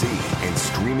NBC and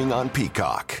streaming on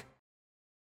Peacock.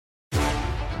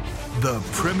 The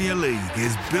Premier League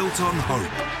is built on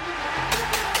hope.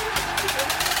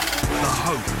 The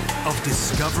hope of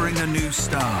discovering a new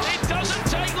star. It doesn't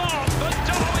take long for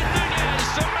Darwin Núñez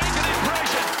to make an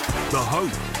impression. The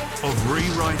hope of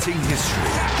rewriting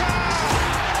history.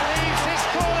 Leaves his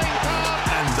calling card.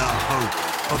 And the hope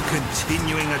of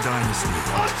continuing a dynasty.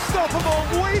 Unstoppable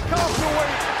week after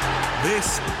week.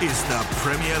 This is the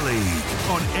Premier League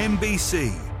on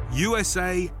NBC,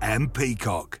 USA and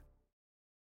Peacock.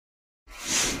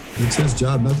 It's his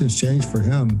job. Nothing's changed for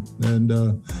him. And,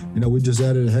 we just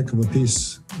added a heck of a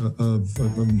piece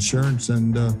of insurance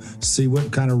and see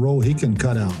what kind of role he can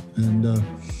cut out. And,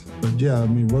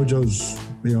 Rojo's,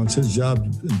 it's his job.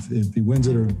 If he wins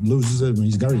it or loses it,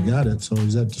 he's already got it. So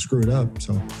he's had to screw it up.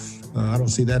 So I don't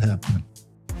see that happening.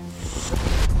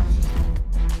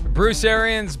 Bruce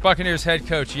Arians, Buccaneers head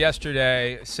coach,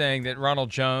 yesterday saying that Ronald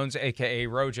Jones, a.k.a.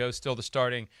 Rojo, still the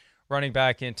starting running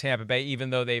back in Tampa Bay,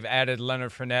 even though they've added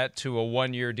Leonard Fournette to a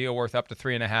one-year deal worth up to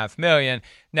 $3.5 million.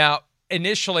 Now,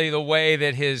 initially, the way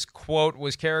that his quote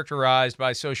was characterized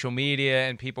by social media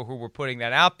and people who were putting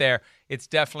that out there, it's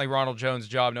definitely Ronald Jones'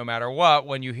 job no matter what.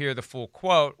 When you hear the full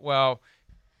quote, well,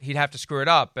 he'd have to screw it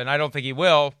up, and I don't think he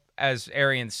will. As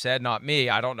Arians said, not me.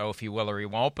 I don't know if he will or he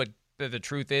won't, but the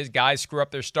truth is guys screw up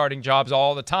their starting jobs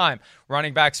all the time.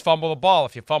 Running backs fumble the ball.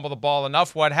 If you fumble the ball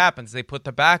enough, what happens? They put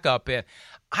the backup in.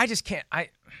 I just can't. I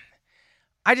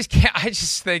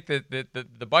just think that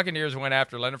the Buccaneers went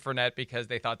after Leonard Fournette because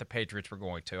they thought the Patriots were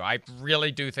going to. I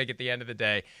really do think at the end of the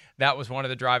day, that was one of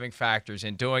the driving factors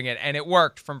in doing it. And it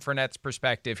worked from Fournette's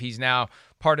perspective. He's now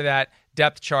part of that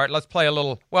depth chart. Let's play a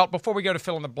little. Well, before we go to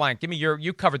fill in the blank, give me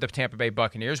you covered the Tampa Bay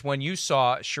Buccaneers. When you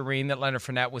saw, Shireen, that Leonard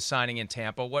Fournette was signing in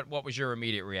Tampa, what was your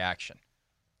immediate reaction?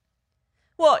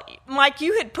 Well, Mike,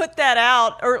 you had put that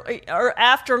out or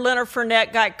after Leonard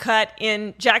Fournette got cut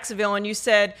in Jacksonville, and you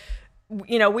said,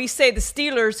 we say the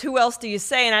Steelers, who else do you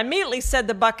say? And I immediately said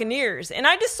the Buccaneers. And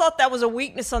I just thought that was a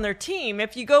weakness on their team.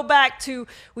 If you go back to,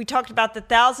 we talked about the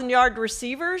 1,000-yard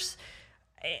receivers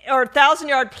or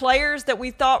 1,000-yard players that we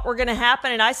thought were going to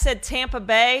happen, and I said Tampa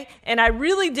Bay, and I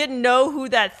really didn't know who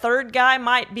that third guy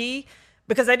might be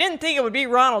because I didn't think it would be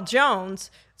Ronald Jones.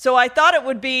 So I thought it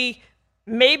would be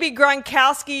maybe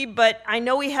Gronkowski, but I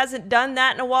know he hasn't done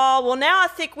that in a while. Well, now I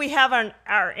think we have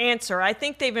our answer. I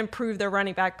think they've improved their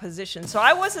running back position. So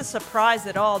I wasn't surprised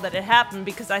at all that it happened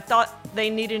because I thought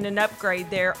they needed an upgrade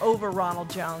there over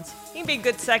Ronald Jones. He can be a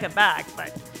good second back,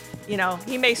 but,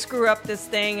 he may screw up this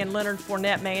thing and Leonard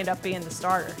Fournette may end up being the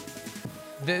starter.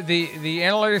 The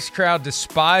analytics crowd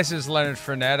despises Leonard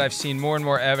Fournette. I've seen more and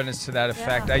more evidence to that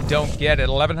effect. Yeah. I don't get it.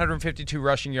 1,152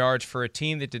 rushing yards for a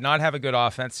team that did not have a good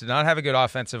offense, did not have a good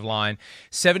offensive line,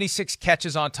 76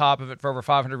 catches on top of it for over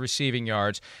 500 receiving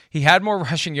yards. He had more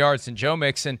rushing yards than Joe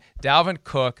Mixon, Dalvin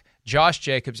Cook, Josh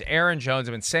Jacobs, Aaron Jones.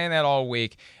 I've been saying that all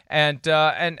week, and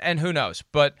who knows?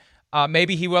 But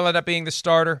maybe he will end up being the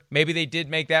starter. Maybe they did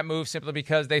make that move simply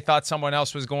because they thought someone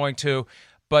else was going to.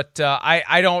 But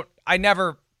I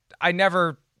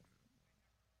never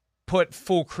put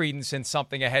full credence in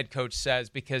something a head coach says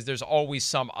because there's always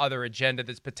some other agenda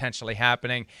that's potentially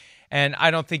happening. And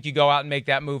I don't think you go out and make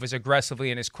that move as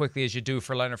aggressively and as quickly as you do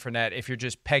for Leonard Fournette if you're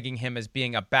just pegging him as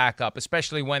being a backup,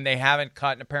 especially when they haven't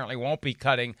cut and apparently won't be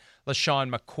cutting LaShawn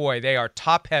McCoy. They are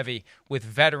top-heavy with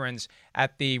veterans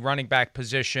at the running back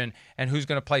position, and who's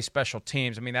going to play special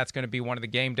teams? I mean, that's going to be one of the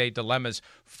game day dilemmas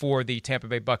for the Tampa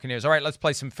Bay Buccaneers. All right, let's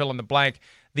play some fill in the blank.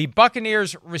 The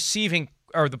Buccaneers running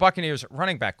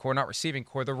back core, not receiving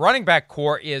core. The running back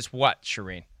core is what,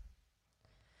 Shireen?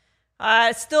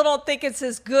 I still don't think it's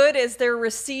as good as their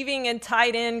receiving and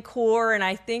tight end core, and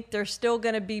I think they're still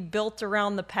going to be built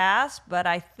around the pass. But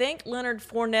I think Leonard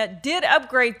Fournette did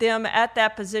upgrade them at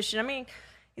that position. I mean,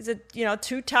 he's a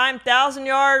two-time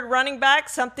 1,000-yard running back,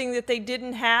 something that they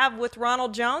didn't have with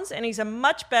Ronald Jones, and he's a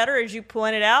much better, as you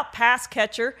pointed out, pass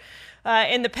catcher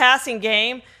in the passing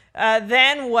game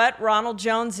than what Ronald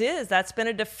Jones is. That's been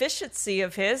a deficiency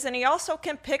of his, and he also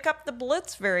can pick up the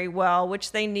blitz very well,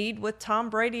 which they need with Tom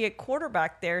Brady at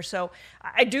quarterback there. So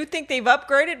I do think they've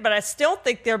upgraded, but I still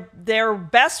think their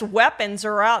best weapons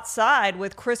are outside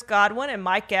with Chris Godwin and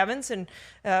Mike Evans and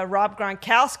Rob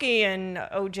Gronkowski and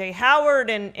O.J. Howard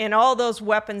and all those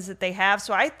weapons that they have.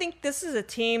 So I think this is a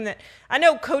team that I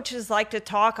know coaches like to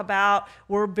talk about,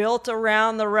 we're built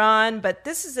around the run, but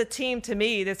this is a team to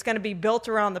me that's going to be built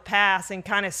around the pass and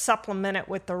kind of supplement it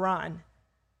with the run.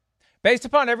 Based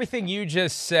upon everything you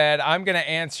just said, I'm going to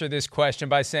answer this question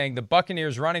by saying the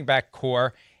Buccaneers running back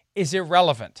core is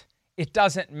irrelevant. It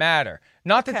doesn't matter.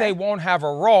 Not that they won't have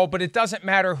a role, but it doesn't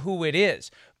matter who it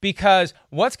is. Because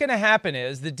what's going to happen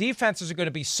is the defenses are going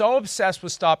to be so obsessed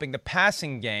with stopping the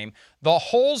passing game, the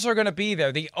holes are going to be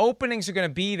there, the openings are going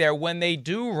to be there when they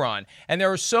do run. And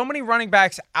there are so many running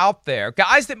backs out there,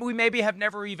 guys that we maybe have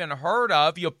never even heard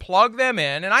of. You plug them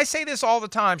in, and I say this all the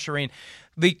time, Shireen,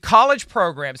 the college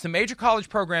programs, the major college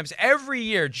programs every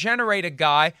year generate a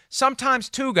guy, sometimes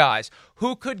two guys,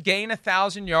 who could gain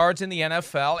 1,000 yards in the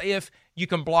NFL if you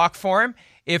can block for him,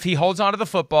 if he holds onto the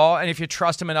football, and if you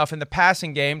trust him enough in the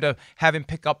passing game to have him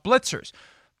pick up blitzers.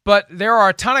 But there are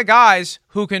a ton of guys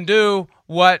who can do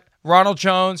what Ronald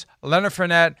Jones, Leonard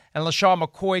Fournette, and LaShawn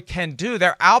McCoy can do.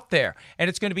 They're out there, and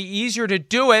it's going to be easier to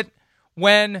do it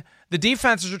when the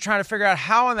defenses are trying to figure out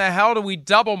how in the hell do we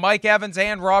double Mike Evans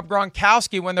and Rob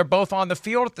Gronkowski when they're both on the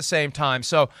field at the same time.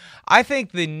 So I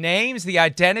think the names, the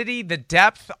identity, the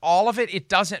depth, all of it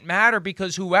doesn't matter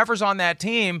because whoever's on that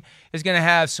team is going to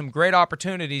have some great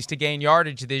opportunities to gain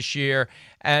yardage this year.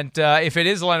 And if it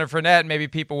is Leonard Fournette, maybe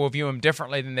people will view him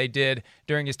differently than they did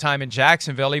during his time in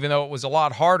Jacksonville, even though it was a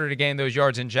lot harder to gain those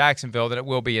yards in Jacksonville than it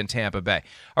will be in Tampa Bay.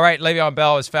 All right, Le'Veon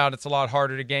Bell has found it's a lot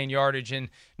harder to gain yardage in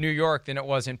New York than it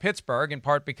was in Pittsburgh, in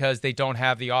part because they don't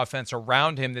have the offense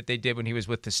around him that they did when he was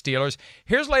with the Steelers.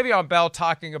 Here's Le'Veon Bell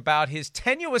talking about his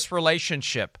tenuous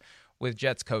relationship with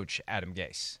Jets coach Adam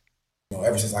Gase.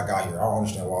 Ever since I got here, I don't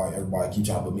understand why everybody keeps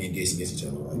trying to put me and Gase against each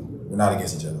other. Like, we're not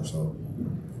against each other, so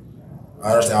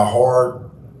I understand how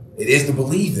hard it is to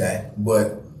believe that,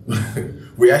 but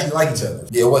we actually like each other.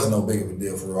 Yeah, it wasn't no big of a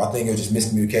deal for real. I think it was just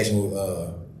miscommunication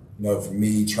with, for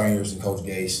me, trainers and Coach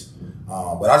Gase.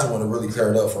 But I just want to really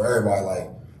clear it up for everybody, like,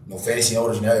 fantasy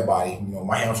owners and everybody.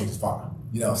 My hamstring is fine.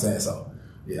 You know what I'm saying? So,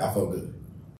 yeah, I felt good.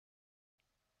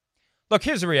 Look,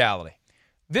 here's the reality.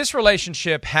 This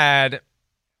relationship had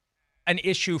an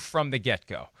issue from the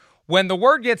get-go. When the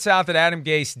word gets out that Adam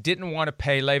Gase didn't want to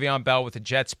pay Le'Veon Bell what the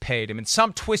Jets paid him, and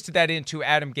some twisted that into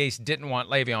Adam Gase didn't want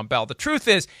Le'Veon Bell. The truth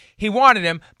is he wanted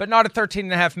him, but not at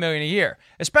 $13.5 million a year,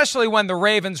 especially when the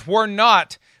Ravens were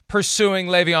not pursuing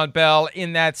Le'Veon Bell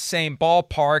in that same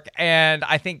ballpark. And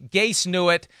I think Gase knew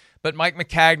it, but Mike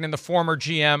Maccagnan, the former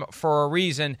GM, for a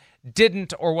reason,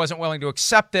 didn't or wasn't willing to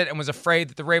accept it and was afraid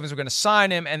that the Ravens were going to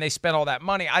sign him, and they spent all that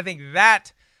money. I think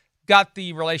that got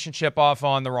the relationship off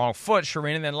on the wrong foot,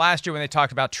 Shireen. And then last year when they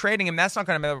talked about trading him, that's not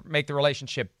going to make the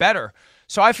relationship better.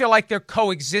 So I feel like they're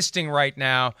coexisting right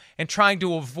now and trying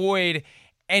to avoid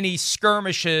any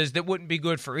skirmishes that wouldn't be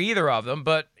good for either of them.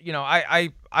 But,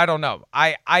 I don't know.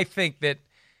 I think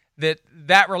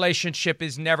that relationship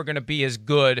is never going to be as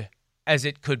good as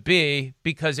it could be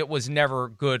because it was never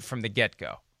good from the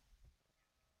get-go.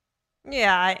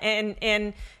 Yeah,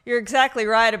 and you're exactly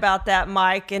right about that,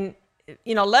 Mike. And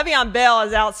Le'Veon Bell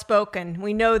is outspoken.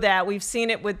 We know that. We've seen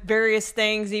it with various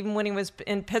things, even when he was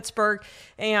in Pittsburgh.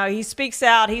 He speaks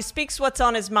out. He speaks what's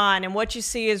on his mind, and what you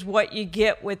see is what you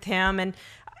get with him. And,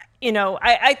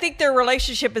 I think their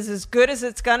relationship is as good as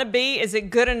it's going to be. Is it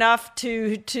good enough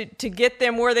to get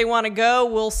them where they want to go?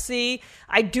 We'll see.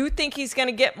 I do think he's going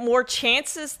to get more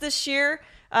chances this year.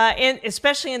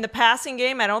 Especially in the passing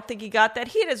game. I don't think he got that.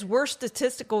 He had his worst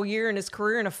statistical year in his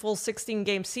career in a full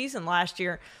 16-game season last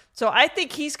year. So I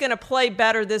think he's going to play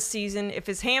better this season. If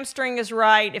his hamstring is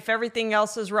right, if everything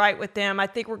else is right with him, I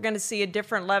think we're going to see a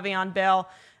different Le'Veon Bell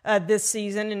this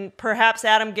season. And perhaps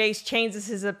Adam Gase changes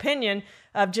his opinion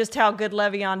of just how good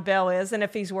Le'Veon Bell is and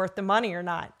if he's worth the money or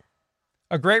not.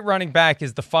 A great running back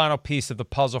is the final piece of the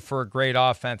puzzle for a great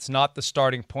offense, not the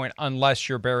starting point unless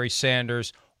you're Barry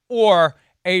Sanders or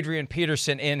Adrian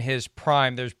Peterson in his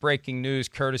prime. There's breaking news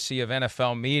courtesy of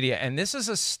NFL Media, and this is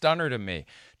a stunner to me.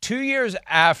 2 years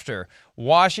after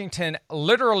Washington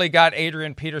literally got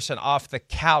Adrian Peterson off the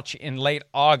couch in late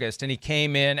August, and he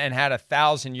came in and had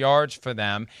 1,000 yards for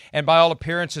them, and by all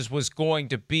appearances was going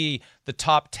to be the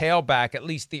top tailback, at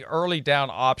least the early down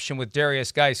option with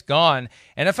Darius Geis gone.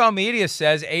 NFL Media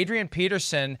says Adrian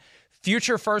Peterson,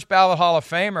 future first ballot Hall of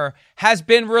Famer, has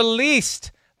been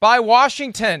released by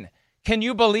Washington. Can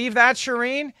you believe that,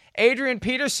 Shireen? Adrian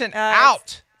Peterson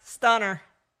out. Stunner.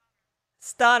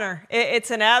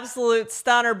 It's an absolute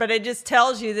stunner, but it just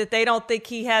tells you that they don't think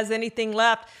he has anything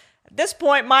left. At this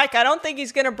point, Mike, I don't think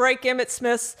he's going to break Emmitt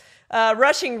Smith's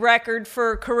rushing record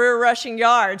for career rushing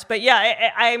yards. But yeah,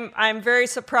 I'm very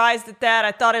surprised at that.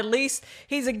 I thought at least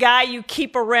he's a guy you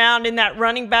keep around in that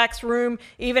running backs room,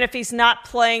 even if he's not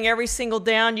playing every single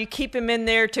down. You keep him in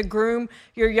there to groom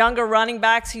your younger running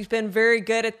backs. He's been very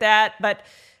good at that. But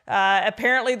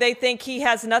apparently they think he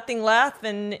has nothing left,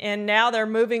 and now they're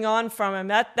moving on from him.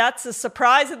 That's a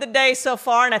surprise of the day so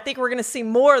far, and I think we're going to see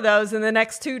more of those in the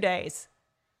next 2 days.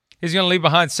 He's going to leave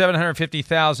behind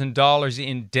 $750,000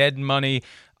 in dead money.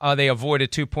 They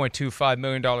avoided $2.25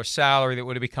 million salary that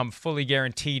would have become fully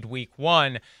guaranteed week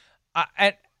one.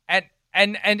 We're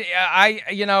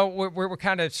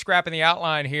kind of scrapping the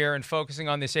outline here and focusing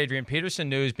on this Adrian Peterson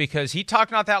news because he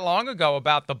talked not that long ago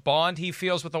about the bond he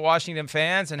feels with the Washington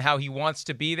fans and how he wants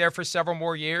to be there for several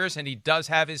more years, and he does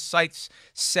have his sights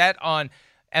set on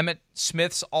Emmitt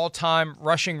Smith's all-time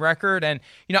rushing record. And,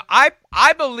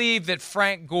 I believe that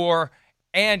Frank Gore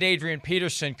and Adrian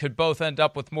Peterson could both end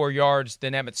up with more yards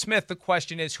than Emmitt Smith. The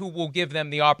question is who will give them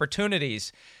the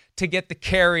opportunities to get the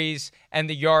carries and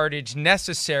the yardage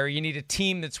necessary. You need a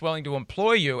team that's willing to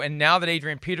employ you. And now that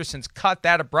Adrian Peterson's cut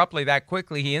that abruptly, that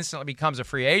quickly, he instantly becomes a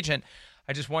free agent.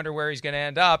 I just wonder where he's going to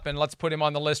end up. And let's put him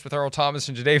on the list with Earl Thomas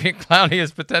and Jadeveon Clowney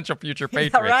as potential future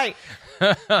Patriots.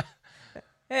 Yeah, right.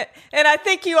 And I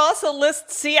think you also list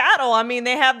Seattle. I mean,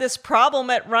 they have this problem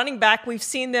at running back. We've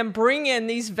seen them bring in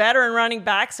these veteran running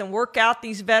backs and work out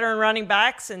these veteran running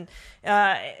backs and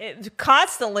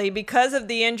constantly because of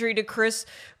the injury to Chris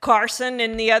Carson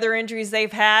and the other injuries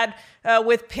they've had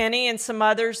with Penny and some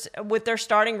others with their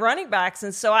starting running backs.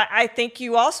 And so I think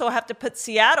you also have to put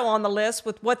Seattle on the list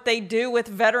with what they do with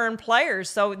veteran players.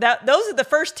 So those are the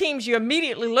first teams you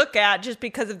immediately look at just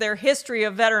because of their history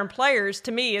of veteran players,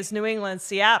 to me, is New England and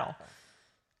Seattle.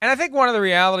 And I think one of the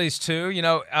realities, too,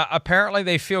 apparently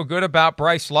they feel good about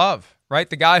Bryce Love. Right,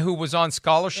 the guy who was on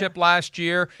scholarship last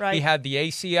year, right. He had the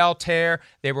ACL tear.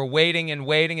 They were waiting, and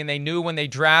they knew when they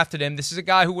drafted him, this is a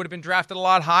guy who would have been drafted a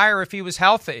lot higher if he was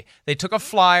healthy. They took a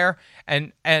flyer,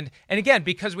 and again,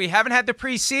 because we haven't had the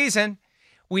preseason,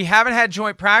 we haven't had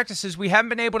joint practices, we haven't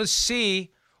been able to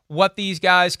see what these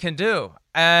guys can do.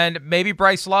 And maybe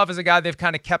Bryce Love is a guy they've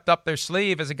kind of kept up their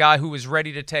sleeve as a guy who is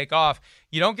ready to take off.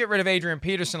 You don't get rid of Adrian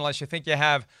Peterson unless you think you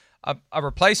have a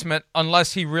replacement,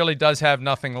 unless he really does have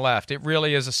nothing left. It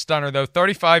really is a stunner, though.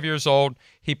 35 years old.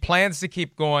 He plans to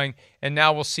keep going, and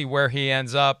now we'll see where he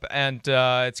ends up. And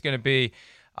it's going to be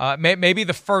maybe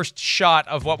the first shot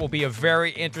of what will be a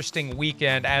very interesting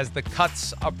weekend as the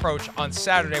cuts approach on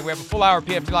Saturday. We have a full hour of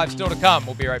PFT Live still to come.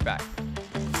 We'll be right back.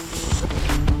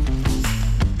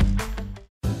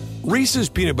 Reese's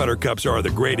Peanut Butter Cups are the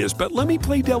greatest, but let me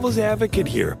play devil's advocate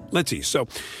here. Let's see. So,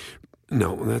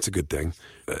 no, that's a good thing.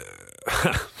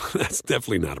 That's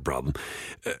definitely not a problem.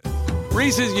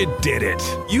 Reese's, you did it.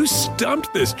 You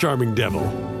stumped this charming devil.